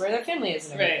 that's where their family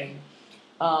is and everything.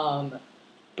 Right.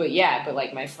 But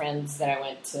like, my friends that I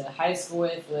went to high school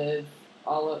with live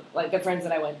all of, like, the friends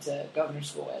that I went to governor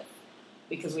school with,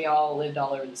 because we all lived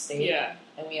all over the state. Yeah.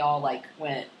 And we all, like,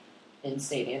 went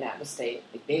in-state and out-of-state.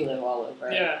 Like, they live all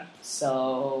over. Yeah.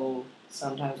 So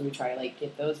sometimes we try to, like,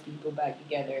 get those people back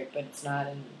together, but it's not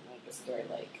in, like, a story,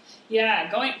 like... Yeah,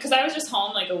 because I was just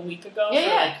home, like, a week ago.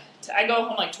 Yeah, I go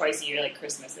home, like, twice a year, like,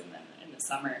 Christmas and then in the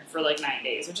summer for, like, 9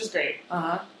 days, which is great.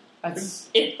 Uh-huh.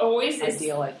 It always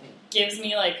ideal, I think. Gives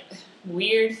me, like,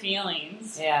 weird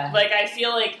feelings. Yeah. Like, I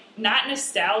feel, like, not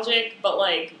nostalgic, but,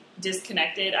 like,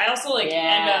 disconnected. I also, like,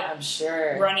 end up I'm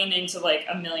sure. running into, like,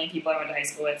 a million people I went to high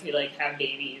school with who, like, have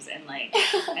babies and, like,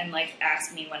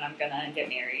 ask me when I'm gonna get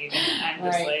married. And I'm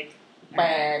just, like...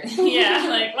 Yeah,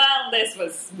 like, well, this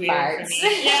was weird for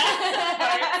me.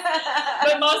 Yeah.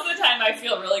 But most of the time I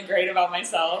feel really great about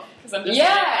myself. Because I'm just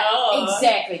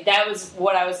exactly. That was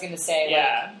what I was going to say.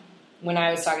 Yeah. Like, when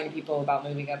I was talking to people about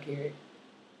moving up here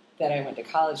that I went to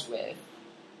college with,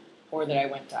 or that I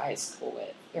went to high school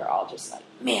with, they're all just like,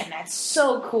 man, that's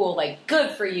so cool. Like,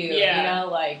 good for you. Yeah. You know,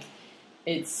 like,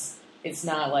 it's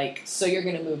not like, so you're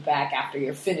going to move back after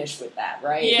you're finished with that,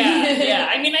 right?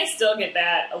 Yeah. I mean, I still get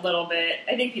that a little bit.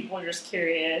 I think people are just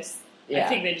curious. Yeah. I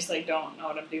think they just, like, don't know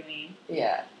what I'm doing.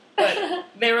 Yeah. But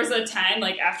there was a time,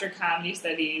 like, after comedy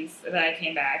studies that I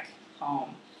came back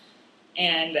home.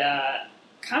 And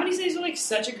comedy studies were, like,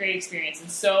 such a great experience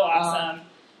and so awesome.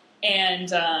 And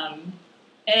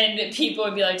people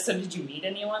would be like, so did you meet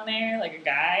anyone there? Like, a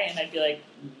guy? And I'd be like,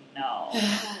 no.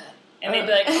 And they'd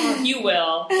be like, oh, you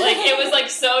will. Like, it was, like,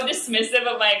 so dismissive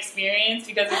of my experience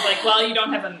because it's like, well, you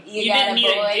don't have you didn't meet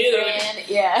a dude.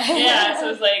 Yeah. Yeah, so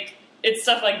it's like, it's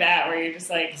stuff like that where you're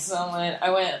just like... So I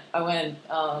went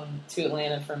to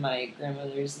Atlanta for my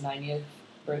grandmother's 90th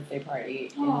birthday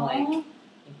party in, like,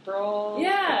 April.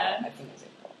 Yeah. I think it was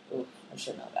April. Ooh, I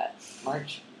should know that.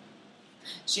 March.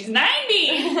 She's 90!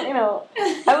 You know,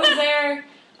 I was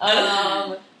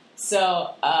there.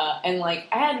 So, and, like,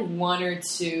 I had one or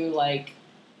two, like,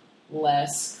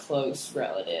 less close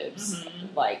relatives,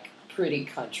 like, pretty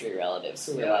country relatives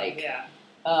who were, like,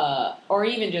 or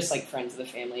even just, like, friends of the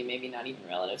family, maybe not even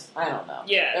relatives. I don't know.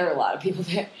 Yeah. There were a lot of people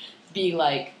that be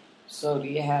like, so do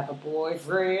you have a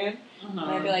boyfriend? And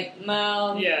I'd be like,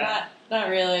 no, not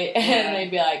really. And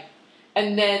they'd be like,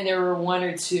 and then there were one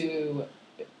or two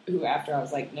who, after I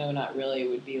was like, no, not really,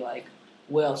 would be like,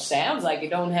 well, sounds like you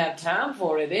don't have time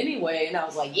for it anyway. And I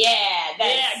was like, get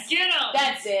 'em.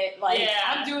 That's it. Like,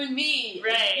 I'm doing me.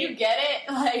 Right. You get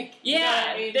it? Like, yeah. You know what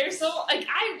I mean? They're so, like,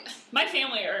 my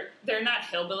family they're not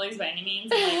hillbillies by any means.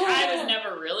 Like, I was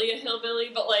never really a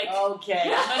hillbilly, but, like.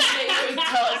 Okay. I'm going to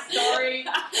tell a story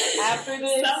after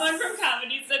this. Someone from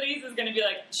comedy studies is going to be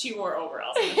like, she wore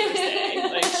overalls on the first day.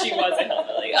 Like, she was a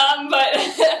hillbilly.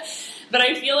 But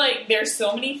I feel like there's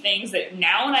so many things that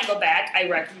now when I go back, I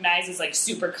recognize as, like,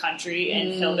 super country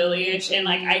and hillbilly-ish, and,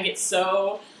 like, I get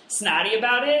so snotty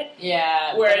about it.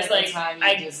 Yeah. Whereas, like,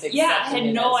 I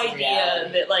had no idea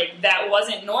that, like, that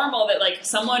wasn't normal, that, like,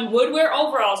 someone would wear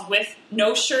overalls with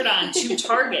no shirt on to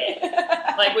Target,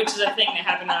 like, which is a thing that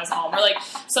happened when I was home. Or, like,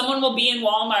 someone will be in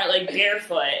Walmart, like,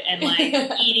 barefoot and,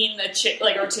 like, eating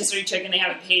a rotisserie chicken they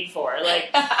haven't paid for.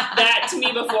 Like, that to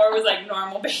me before was, like,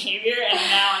 normal behavior, and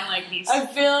now I'm like, these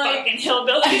fucking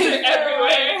hillbillies are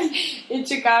everywhere. In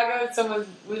Chicago, if someone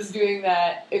was doing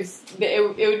that,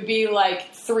 it would be,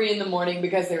 like, 3 a.m.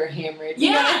 because they were hammered.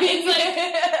 You know what I mean?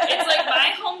 It's like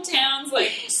my hometown's,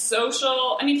 like,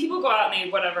 social. I mean, people go out and they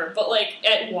whatever, but, like,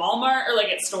 at Walmart or, like,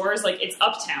 at stores, like, it's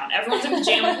uptown. Everyone's in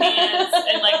pajama pants,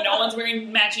 and, like, no one's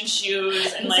wearing matching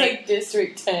shoes, and, it's like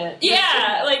District 10.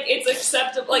 Yeah, like, it's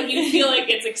acceptable. Like, you feel like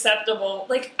it's acceptable.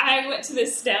 Like, I went to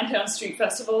this downtown street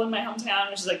festival in my hometown,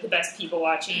 which is, like, the best people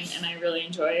watching, and I really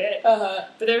enjoy it.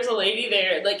 But there was a lady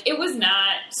there. Like, it was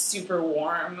not super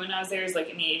warm when I was there. It was, like,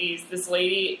 in the 80s. This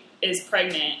lady is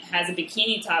pregnant, has a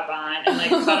bikini top on, and, like,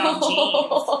 cut off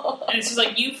jeans. And it's just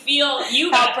like, you feel...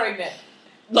 How pregnant?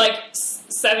 like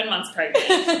 7 months pregnant.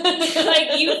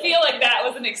 Like, you feel like that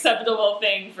was an acceptable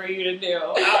thing for you to do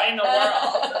out in the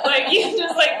world. Like, you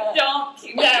just, like,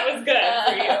 that was good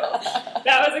for you.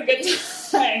 That was a good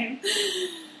time.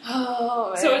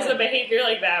 Oh, man. So it's a behavior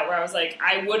like that where I was like,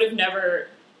 I would have never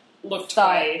looked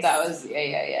twice. That was,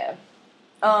 yeah.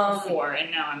 Before, and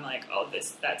now I'm like, oh,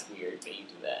 that's weird that you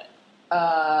do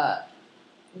that.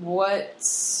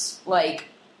 What's, like,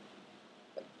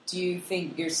 do you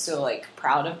think you're still, like,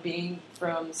 proud of being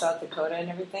from South Dakota and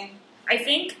everything? I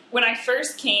think when I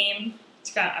first came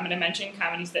to, I'm going to mention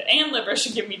Comedy Set, and Libra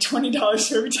should give me $20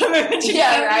 for every time I mention Comedy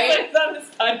Set on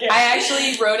this podcast. I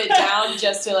actually wrote it down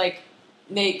just to, like,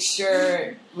 make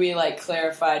sure we, like,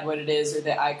 clarified what it is, or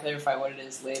that I clarify what it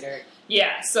is later.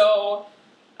 Yeah, so,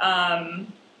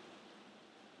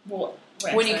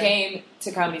 when you came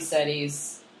to Comedy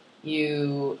Studies,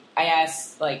 I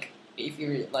asked, like, if you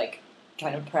were, like,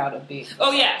 kind of proud of being...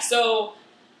 Oh, yeah, so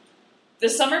the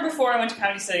summer before I went to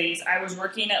Comedy Studies, I was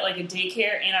working at, like, a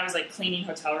daycare, and I was, like, cleaning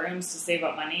hotel rooms to save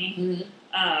up money.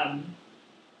 Mm-hmm.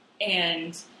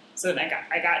 And so then I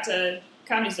got to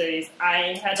Comedy Studies.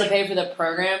 I had to like, pay for the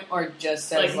program, or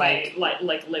just as like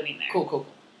living there. Cool.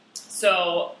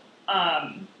 So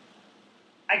I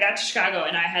got to Chicago,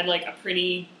 and I had like a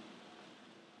pretty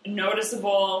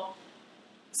noticeable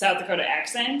South Dakota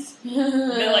accent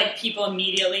that like people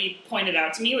immediately pointed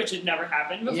out to me, which had never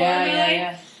happened before in my life.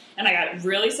 Yeah. And I got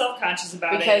really self-conscious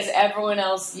about because everyone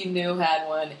else you knew had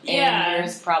one, and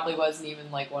yours probably wasn't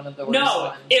even like one of the worst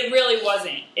ones. It really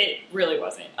wasn't. It really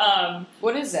wasn't.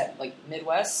 What is that? Like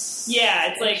Midwest?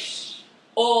 Yeah, it's like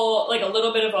like a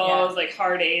little bit of all those like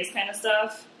hard A's kind of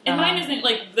stuff. And mine isn't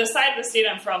like the side of the state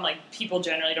I'm from. Like people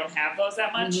generally don't have those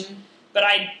that much. Mm-hmm. But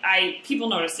people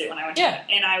noticed it when I went to it,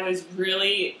 and I was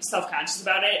really self-conscious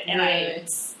about it. And I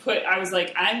was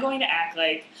like, I'm going to act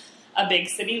like a big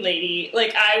city lady.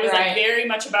 Like, I was like very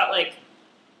much about like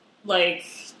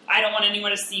I don't want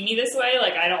anyone to see me this way.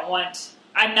 Like, I'm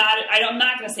not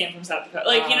going to say I'm from South Dakota.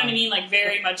 Like, you know what I mean? Like,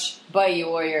 very much. But you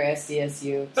wore your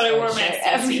SDSU. But I wore my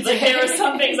SDSU. Like, there were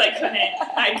some things I couldn't,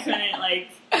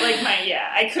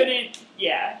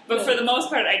 But for the most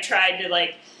part, I tried to,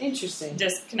 like, interesting.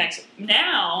 Disconnect.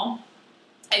 Now,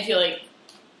 I feel like,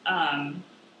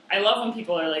 I love when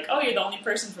people are like, oh, you're the only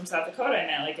person from South Dakota I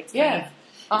met. Like, it's kind of,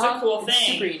 it's a cool thing.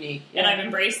 It's super unique. Yeah. And I've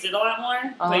embraced it a lot more.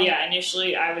 But yeah,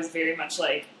 initially I was very much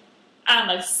like, I'm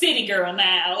a city girl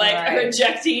now. Like,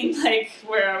 rejecting, like,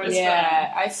 where I was from.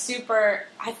 Yeah, I think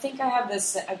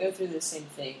I go through the same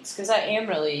things. Because I am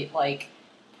really, like,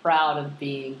 proud of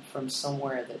being from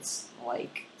somewhere that's,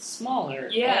 like, smaller.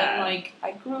 Yeah. And, like,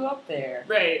 I grew up there.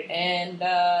 Right. And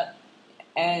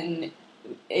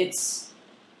it's...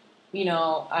 You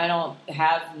know, I don't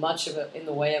have much of it in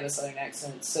the way of a Southern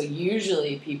accent, so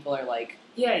usually people are like,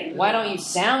 why don't you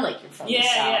sound like you're from the South?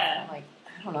 Yeah. I'm like,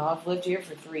 I don't know, I've lived here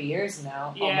for 3 years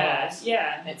now, almost.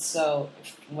 Yeah. And so,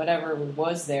 whatever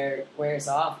was there wears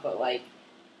off, but, like,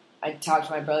 I talked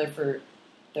to my brother for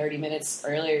 30 minutes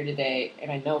earlier today, and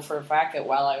I know for a fact that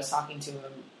while I was talking to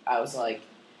him, I was like,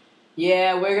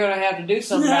 yeah, we're going to have to do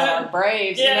something about our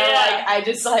Braves, like, I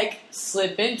just, like,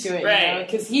 slip into it, you know,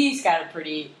 because he's got a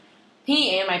pretty...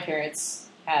 He and my parents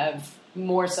have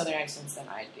more Southern accents than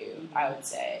I do, I would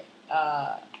say.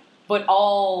 But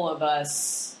all of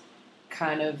us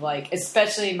kind of like,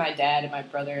 especially my dad and my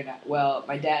brother and I,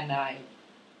 my dad and I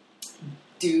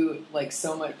do like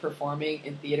so much performing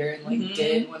in theater and like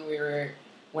did when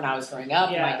I was growing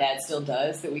up, and my dad still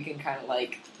does, that we can kind of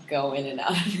like go in and out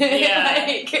of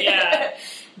it.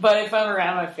 But if I'm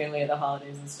around my family at the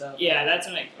holidays and stuff, that's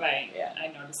when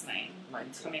I notice mine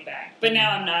coming back. But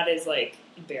now I'm not as like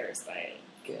embarrassed by it.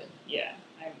 Good. Yeah,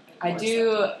 I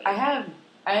do. I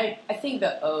think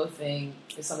the O thing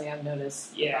is something I've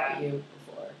noticed about you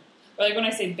before. Or like when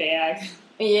I say bag.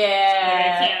 Yeah. Like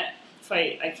I can't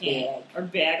fight. I can't. Or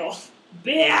bagel.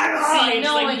 Bagel. See,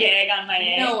 like gag on my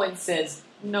egg.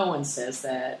 No one says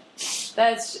that.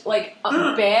 That's, like,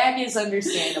 bag is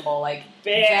understandable. Like,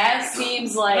 that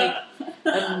seems like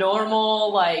a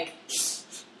normal, like,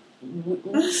 slightly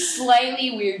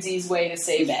weirdsies way to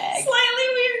say bag. Slightly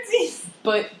weirdsies.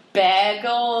 But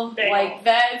bagel, like,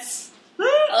 that's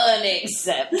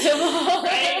unacceptable.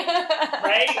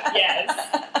 Right?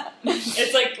 Yes.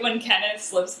 It's like when Kenneth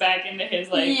slips back into his,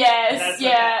 like... Yes,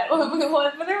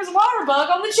 but there was a water bug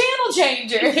on the channel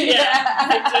changer.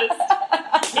 I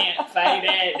just can't fight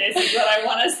it. This is what I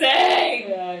want to say.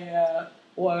 Yeah.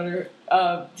 Water.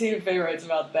 Tina Fey writes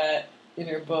about that in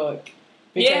her book.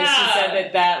 Because she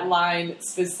said that line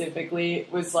specifically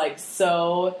was, like,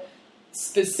 so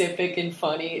specific and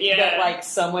funny that, like,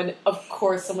 someone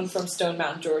from Stone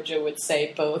Mountain, Georgia would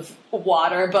say both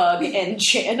water bug and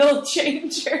channel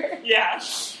changer. Yeah.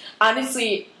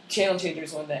 Honestly, channel changer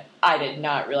is one that I did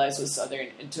not realize was Southern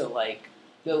until, like,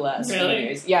 the last few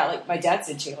years. Yeah, like, my dad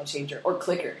said channel changer or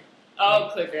clicker. Oh,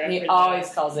 like, clicker. He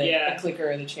always calls it a clicker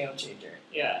or the channel changer.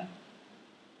 Yeah.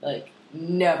 Like,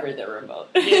 never the remote.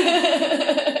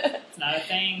 Yeah. It's not a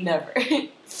thing. Never.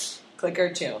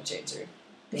 Clicker, channel changer.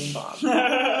 Bing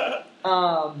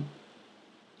bong.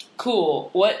 Cool.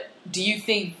 What do you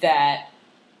think that,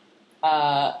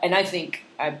 and I think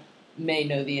I may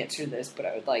know the answer to this, but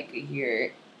I would like to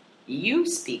hear you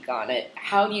speak on it.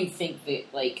 How do you think that,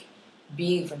 like,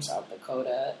 being from South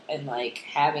Dakota and, like,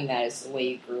 having that as the way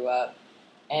you grew up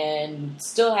and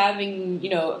still having, you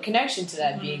know, a connection to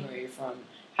that being where you're from,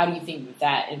 how do you think that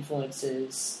that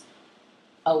influences,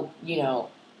 you know,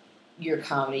 your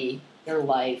comedy, your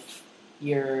life,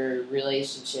 your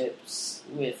relationships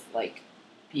with, like,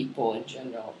 people in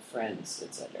general, friends,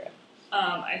 etc.?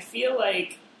 I feel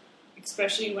like,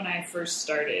 especially when I first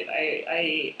started,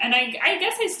 I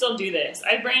guess I still do this.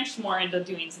 I branched more into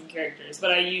doing some characters,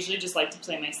 but I usually just like to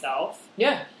play myself.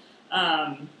 Yeah.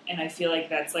 And I feel like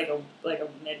that's like a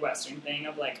Midwestern thing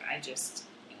of, like, I'm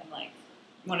like,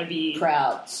 want to be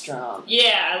proud, strong.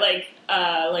 Yeah,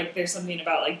 like there's something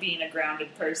about, like, being a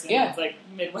grounded person. Yeah. That's, like,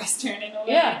 Midwestern in a way.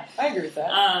 Yeah, I agree with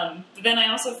that. But then I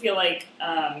also feel like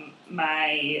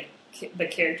the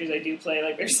characters I do play,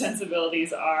 like, their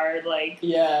sensibilities are, like,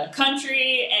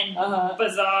 country and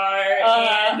bizarre.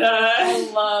 And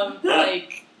I love,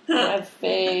 like, my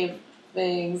fave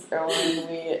things are when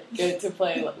we get to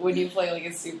play, when you play, like,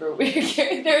 a super weird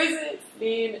character. There's a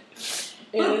scene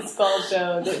in a skull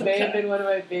show that may have been one of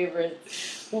my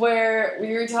favorites, where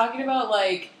we were talking about,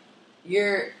 like,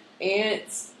 your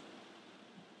aunt's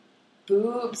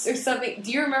boobs or something.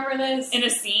 Do you remember this? In a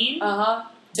scene?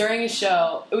 During a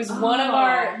show. It was one of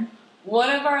our,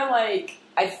 like,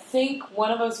 I think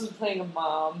one of us was playing a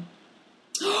mom.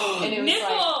 And it was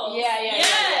Nipples! Like,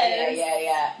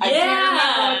 yeah. I can't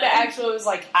remember what the actual was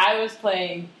like. I was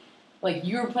playing, like,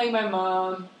 you were playing my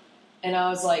mom, and I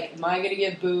was like, am I going to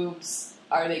get boobs?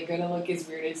 Are they going to look as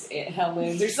weird as Aunt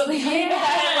Helen's or something like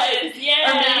that? Like,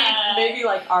 or maybe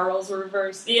like our roles were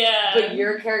reversed. Yeah. But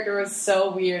your character was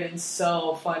so weird and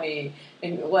so funny.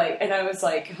 And like, and I was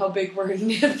like, how big were your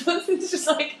nipples? It's just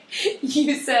like,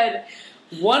 you said,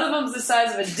 one of them's the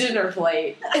size of a dinner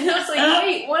plate. And I was like,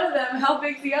 wait, one of them, how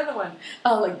big's the other one?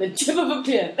 Oh, like the tip of a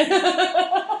pin.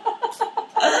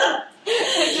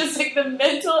 It's just like the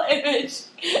mental image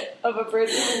of a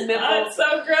person with nipples. That's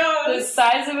so gross. The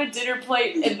size of a dinner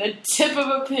plate and the tip of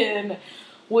a pin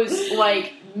was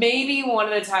like maybe one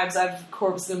of the times I've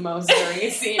corpsed the most during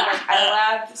a scene. Like, I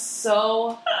laughed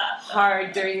so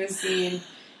hard during the scene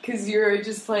because you're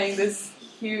just playing this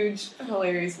huge,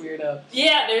 hilarious weirdo.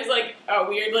 Yeah, there's like a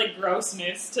weird, like,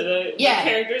 grossness to the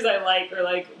characters I like are,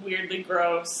 like, weirdly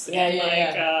gross. And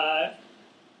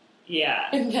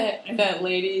that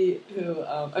lady who,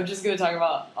 I'm just going to talk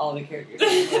about all the characters.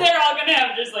 They're all going to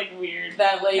have just, like, weird.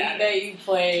 That lady that you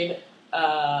played,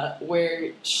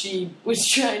 where she was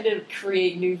trying to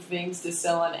create new things to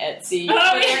sell on Etsy.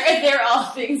 They're all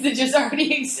things that just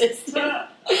already existed.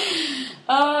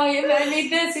 I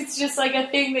made this. It's just like a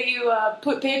thing that you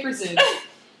put papers in.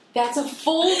 That's a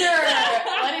folder.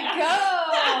 Let it go.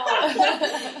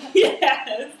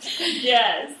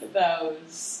 Yes. That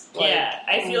was. Like,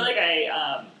 I feel like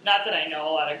I, not that I know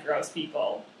a lot of gross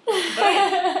people, but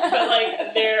like,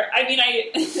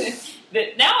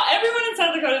 now everyone in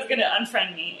South Dakota is going to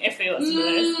unfriend me if they listen to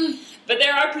this, but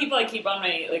there are people I keep on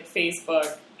my, like,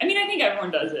 Facebook. I mean, I think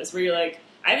everyone does this, where you're like,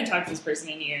 I haven't talked to this person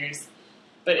in years,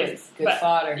 but it's good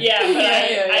fodder. Yeah, but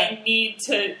I need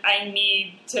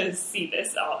to see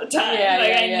this all the time.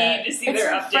 I need to see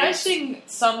their updates. It's refreshing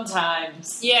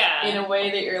sometimes. Yeah. In a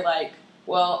way that you're like,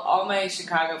 well, all my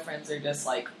Chicago friends are just,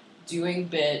 like, doing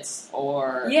bits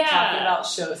or talking about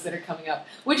shows that are coming up,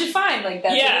 which is fine. Like,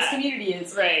 that's what this community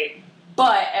is. Right.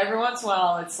 But every once in a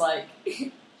while, it's like,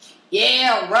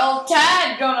 roll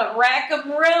Tide, gonna rack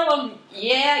 'em, reel 'em.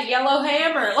 Yeah, Yellow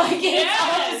Hammer. Like, it's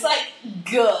all just, like,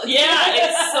 good. Yeah,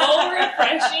 it's so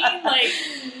refreshing, like,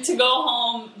 to go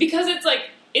home, because it's,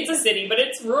 like, it's a city, but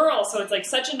it's rural, so it's, like,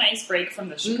 such a nice break from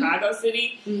the Chicago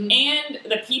city, and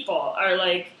the people are,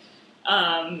 like,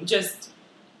 just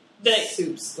the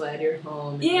soup splattered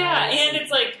home. Yeah, and it's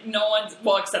like no one's,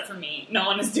 well, except for me, no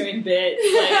one is doing bits.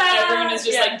 Like, everyone is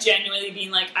just like genuinely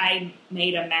being like, I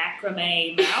made a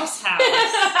macrame mouse house,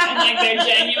 and like they're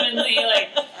genuinely like,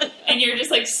 and you're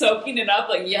just like soaking it up.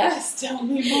 Like, yes, tell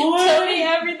me more. Tell me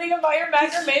everything about your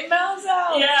macrame mouse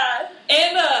house. Yeah,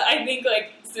 and I think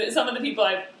like some of the people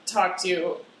I've talked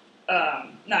to.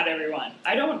 Not everyone.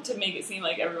 I don't want to make it seem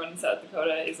like everyone in South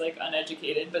Dakota is like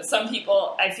uneducated, but some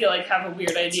people I feel like have a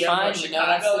weird idea of what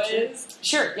Chicago is.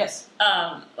 Sure, yes.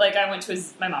 Like I went to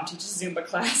my mom teaches Zumba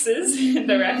classes in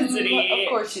the Rapid City. Of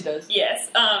course she does. Yes.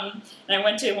 And I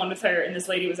went to one with her, and this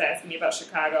lady was asking me about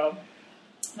Chicago.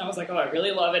 And I was like, oh, I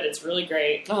really love it. It's really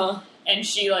great. Uh-huh. And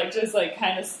she like just like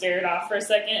kind of stared off for a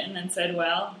second and then said,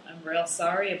 well, I'm real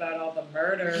sorry about all the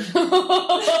murder. I was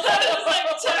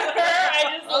like, to her,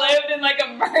 I just lived in like a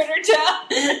murder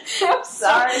town. I'm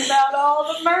sorry about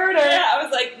all the murder. Yeah, I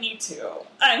was like, me too.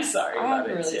 I'm sorry about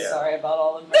it really too. Sorry about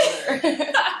all the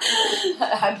murder.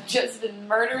 I've just been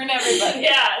murdering everybody.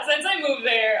 Yeah, since I moved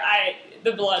there,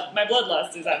 my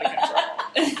bloodlust is out of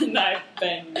control. And I've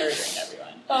been murdering everyone.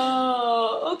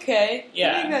 Oh, okay.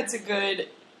 Yeah. I think that's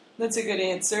a good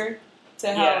answer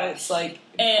to how it's like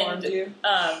informed you.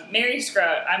 Mary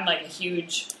Scruggs, I'm like a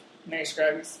huge Mary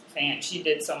Scruggs fan. She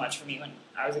did so much for me when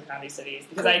I was at Comedy Cities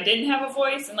because I didn't have a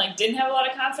voice and like didn't have a lot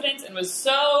of confidence and I was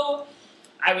so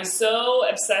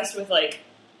obsessed with like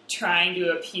trying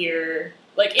to appear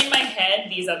like in my head.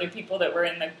 These other people that were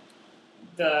in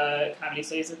the Comedy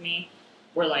Cities with me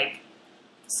were like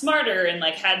smarter and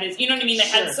like had this, you know what I mean? They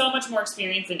had so much more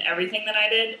experience in everything than I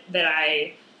did that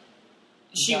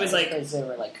she was like, because they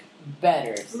were like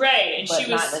better, right? And but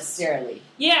she was not necessarily.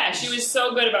 Yeah, she was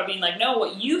so good about being like, no,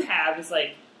 what you have is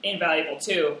like invaluable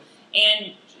too.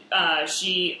 And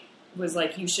she was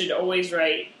like, you should always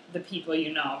write the people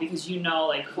you know because you know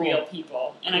like real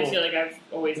people. And I feel like I've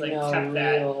always like kept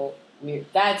that. Weird.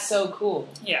 That's so cool.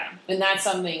 Yeah, and that's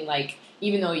something like.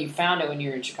 Even though you found it when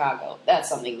you were in Chicago, that's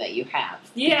something that you have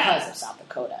because of South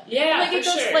Dakota. Yeah, like it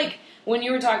for goes, sure. Like when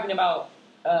you were talking about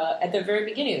at the very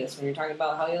beginning of this, when you were talking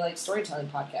about how you like storytelling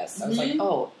podcasts, I was like,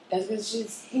 oh, that's because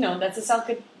she's that's a South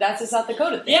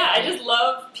Dakota thing. Yeah, I just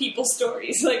love people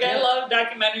stories. Like I love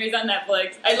documentaries on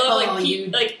Netflix. I love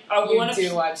you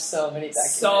watch so many documentaries.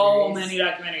 So many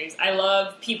documentaries. I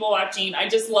love people watching. I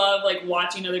just love like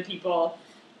watching other people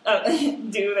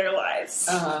do their lives.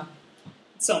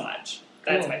 So much.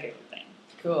 That's my favorite thing.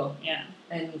 Cool. Yeah.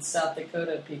 And South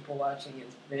Dakota people watching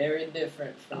is very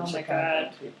different from Chicago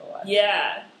people watching.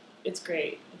 Yeah. It's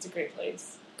great. It's a great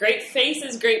place. Great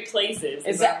faces, great places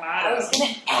is our motto. I was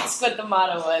going to ask what the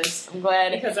motto was. I'm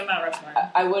glad. Because I'm not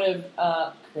Rushmore. I would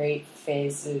have great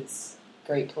faces,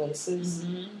 great places.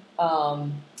 Mm-hmm.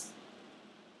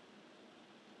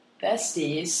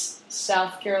 Besties,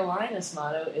 South Carolina's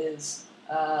motto is...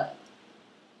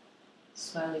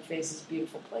 smiley faces,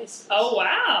 beautiful places. Oh,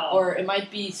 wow. Or it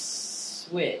might be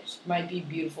switched. It might be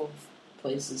beautiful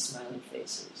places, smiley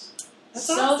faces. That's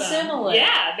so awesome. Similar.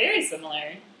 Yeah, very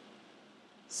similar.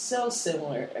 So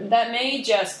similar. That may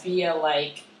just be a,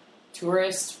 like,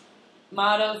 tourist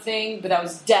motto thing, but that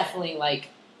was definitely, like,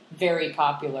 very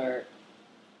popular.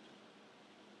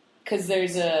 Because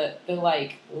there's the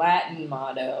Latin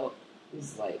motto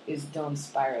is Dom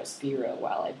Spiro Spiro,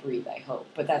 while I breathe, I hope.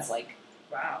 But that's, like,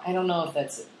 wow. I don't know if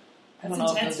that's I don't know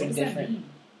intense. if those are different.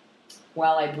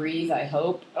 While I breathe, I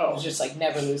hope. Oh. It's just like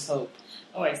never lose hope.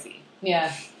 Oh, I see.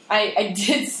 Yeah. I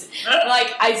did,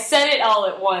 like, I said it all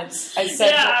at once. I said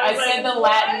said the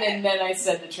Latin and then I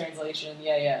said the translation.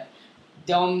 Yeah.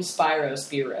 Dom Spiro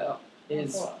Spiro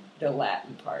is the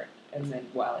Latin part. And then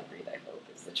while I breathe, I hope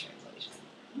is the translation.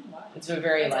 Oh, wow. It's a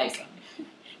very, That's awesome.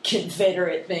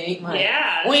 Confederate thing. Like,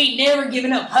 yeah. we ain't never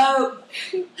giving up hope.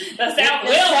 The South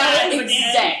will rise again.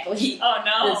 Exactly. Oh,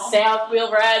 no. The South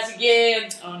will rise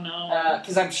again. Oh, no.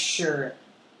 Because I'm sure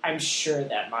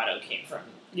that motto came from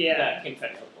the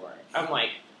Confederate War. I'm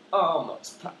like,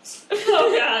 almost positive.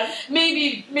 Oh, God.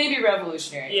 maybe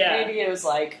revolutionary. Yeah. Maybe it was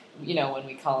like, when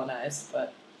we colonized,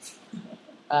 but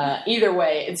either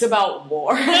way, it's about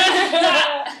war.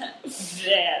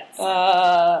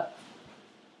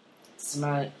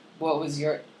 What was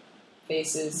your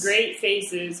faces? Great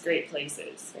faces, great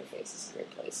places. Great faces,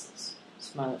 great places.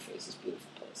 Smiling faces, beautiful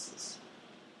places.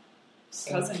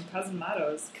 Cousin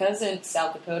mottos. Cousin,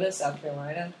 South Dakota, South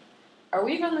Carolina. Are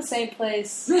we from the same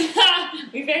place?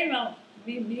 We very well,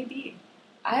 we may be.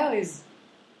 I always,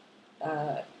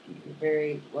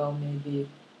 very well maybe.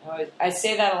 I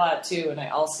say that a lot too, and I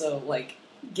also like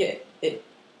get it.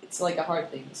 It's like a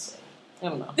hard thing to say. I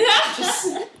don't know.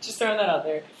 just throwing that out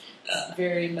there.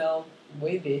 Very Mel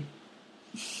wavy.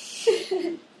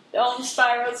 Dom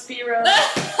Spiro Spiro.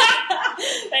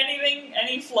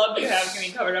 Any flub you have can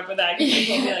be covered up with that.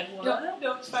 People will be like, what?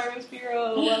 Dom Spiro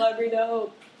Spiro. While I breathe, I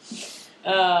hope.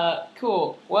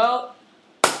 Cool. Well,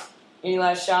 Any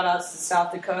last shout-outs to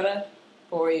South Dakota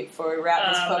before we wrap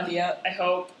this puppy up? I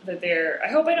hope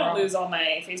I don't lose all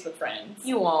my Facebook friends.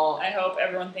 You won't. I hope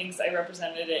everyone thinks I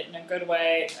represented it in a good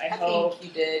way. I think you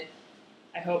did.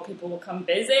 I hope people will come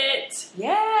visit.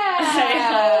 Yeah.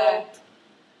 I hope.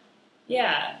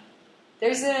 Yeah.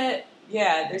 There's a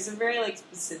very like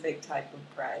specific type of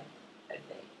pride, I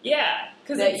think. Yeah,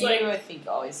 because that it's you, like, I think,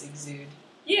 always exude.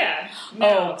 Yeah.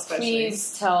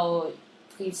 Please tell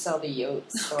the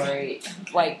Yotes story.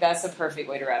 Okay. Like, that's the perfect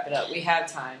way to wrap it up. We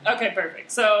have time. Okay,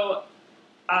 perfect. So,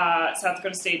 South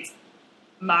Dakota State's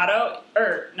mascot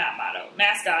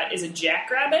is a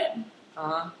jackrabbit.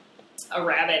 Uh-huh. A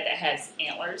rabbit that has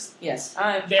antlers. Yes,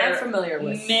 I'm familiar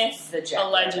with the jackrabbit.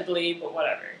 Allegedly, but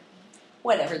whatever.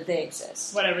 Whatever, they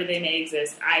exist. Whatever, they may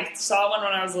exist. I saw one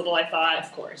when I was little, I thought.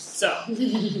 Of course. So,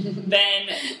 then...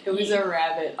 It was a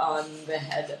rabbit on the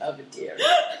head of a deer.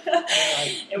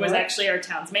 It was actually our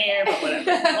town's mayor, but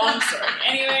whatever. Long story.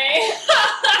 Anyway.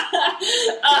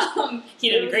 He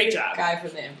did a great job. Guy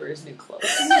from the Emperor's New Clothes.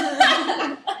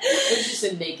 It was just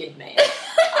a naked man.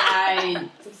 I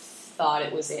thought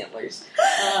it was antlers.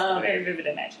 Very vivid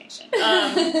imagination.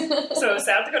 So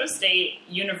South Dakota State,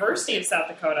 University of South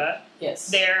Dakota, yes,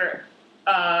 they're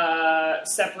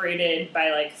separated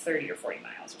by like 30 or 40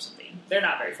 miles or something. They're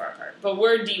not very far apart. But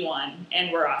we're D1,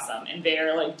 and we're awesome, and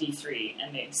they're like D3,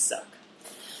 and they suck.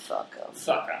 Fuck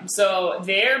them. So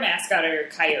their mascot are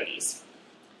coyotes.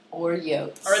 Or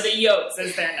Yotes. Or the Yotes,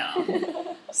 as they're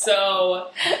known. So,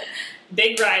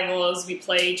 big rivals, we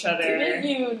play each other.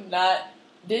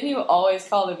 Didn't you always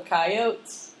call them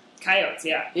coyotes? Coyotes,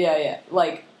 yeah. Yeah.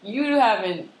 Like, you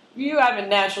haven't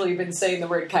naturally been saying the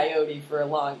word coyote for a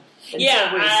long time.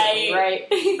 Recently, right?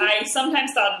 I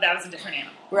sometimes thought that was a different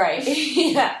animal. Right.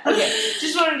 Yeah. Okay.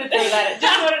 Just wanted to throw that.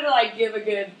 Just wanted to like give a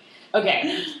good.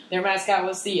 Okay. Their mascot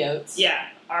was the Yotes. Yeah.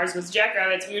 Ours was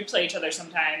jackrabbits. We would play each other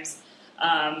sometimes,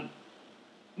 and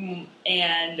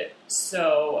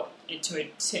so to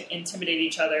intimidate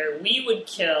each other, we would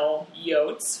kill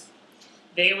Yotes.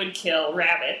 They would kill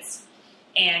rabbits,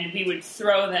 and we would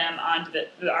throw them onto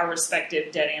our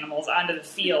respective dead animals onto the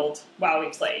field while we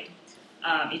played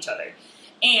each other.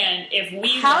 And if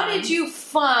we How did you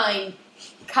find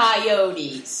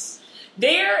coyotes?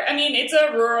 It's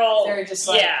a rural... They're just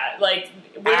like... Yeah, like,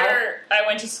 where I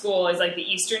went to school is, like, the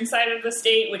eastern side of the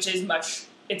state, which is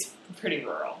it's pretty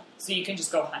rural. So you can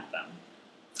just go hunt them.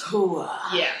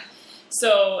 Yeah.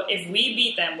 So, if we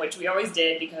beat them, which we always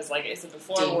did, because, like I said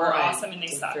before, we're awesome and they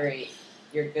suck. D3.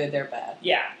 You're good, they're bad.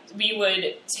 Yeah. We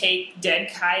would take dead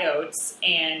coyotes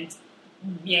and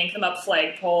yank them up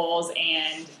flagpoles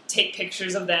and take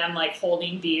pictures of them, like,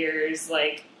 holding beers,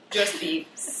 like, just be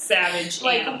savage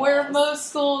like, animals. where most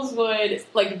schools would,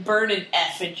 like, burn an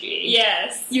effigy.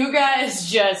 Yes. You guys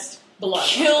just...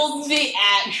 killed Bloodlust. the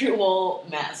actual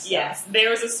mascot. Yes. There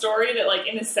was a story that, like,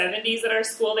 in the 70s at our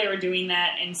school, they were doing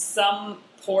that, and some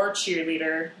poor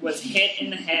cheerleader was hit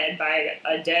in the head by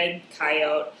a dead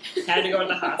coyote, had to go to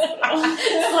the hospital.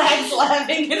 Flags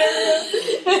laughing and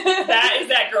everything. That is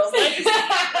that girl's legacy.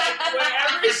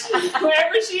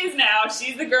 Wherever she is now,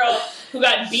 she's the girl who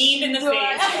got beamed in the face.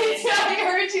 I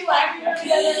heard you laughing in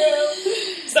the other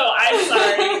room. So I'm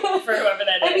sorry for whoever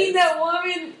that is. I mean, that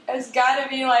woman has got to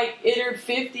be like in her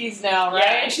 50s now, right?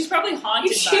 Yeah, and she's probably haunted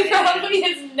by it. She probably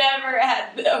has never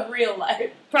had a real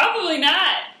life. Probably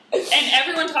not. And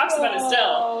everyone talks about it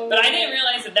still. But I didn't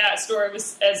realize that story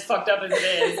was as fucked up as it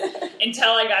is until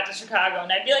I got to Chicago. And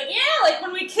I'd be like, yeah, like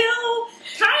when we kill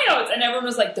coyotes. And everyone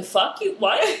was like, the fuck you?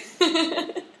 What?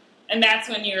 And that's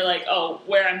when you're like, oh,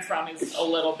 where I'm from is a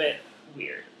little bit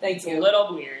weird. Thank you. A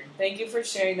little weird. Thank you for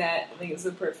sharing that. I think it's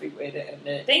the perfect way to end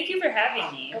it. Thank you for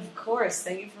having me. Of course.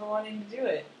 Thank you for wanting to do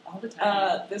it. All the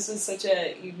time. This was such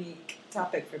a unique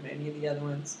topic from any of the other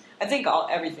ones. I think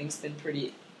everything's been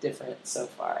pretty different so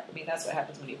far. I mean, that's what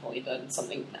happens when you've only done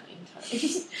something 9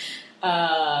 times.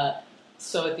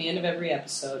 So at the end of every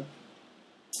episode,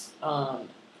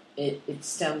 it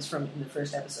stems from in the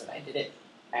first episode. I did it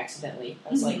accidentally.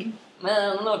 I was like, I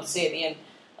don't know what to say at the end.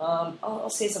 I'll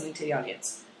say something to the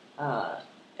audience.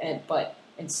 But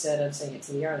instead of saying it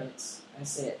to the audience, I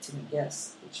say it to my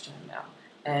guests each time now.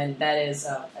 And that is,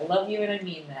 I love you and I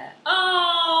mean that.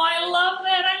 Oh, I love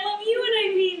that. I love you and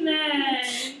I mean that.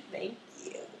 Thank you.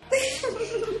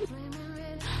 Flaming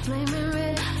red, flaming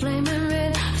red, flaming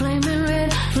red, flaming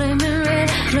red,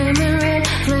 flaming red.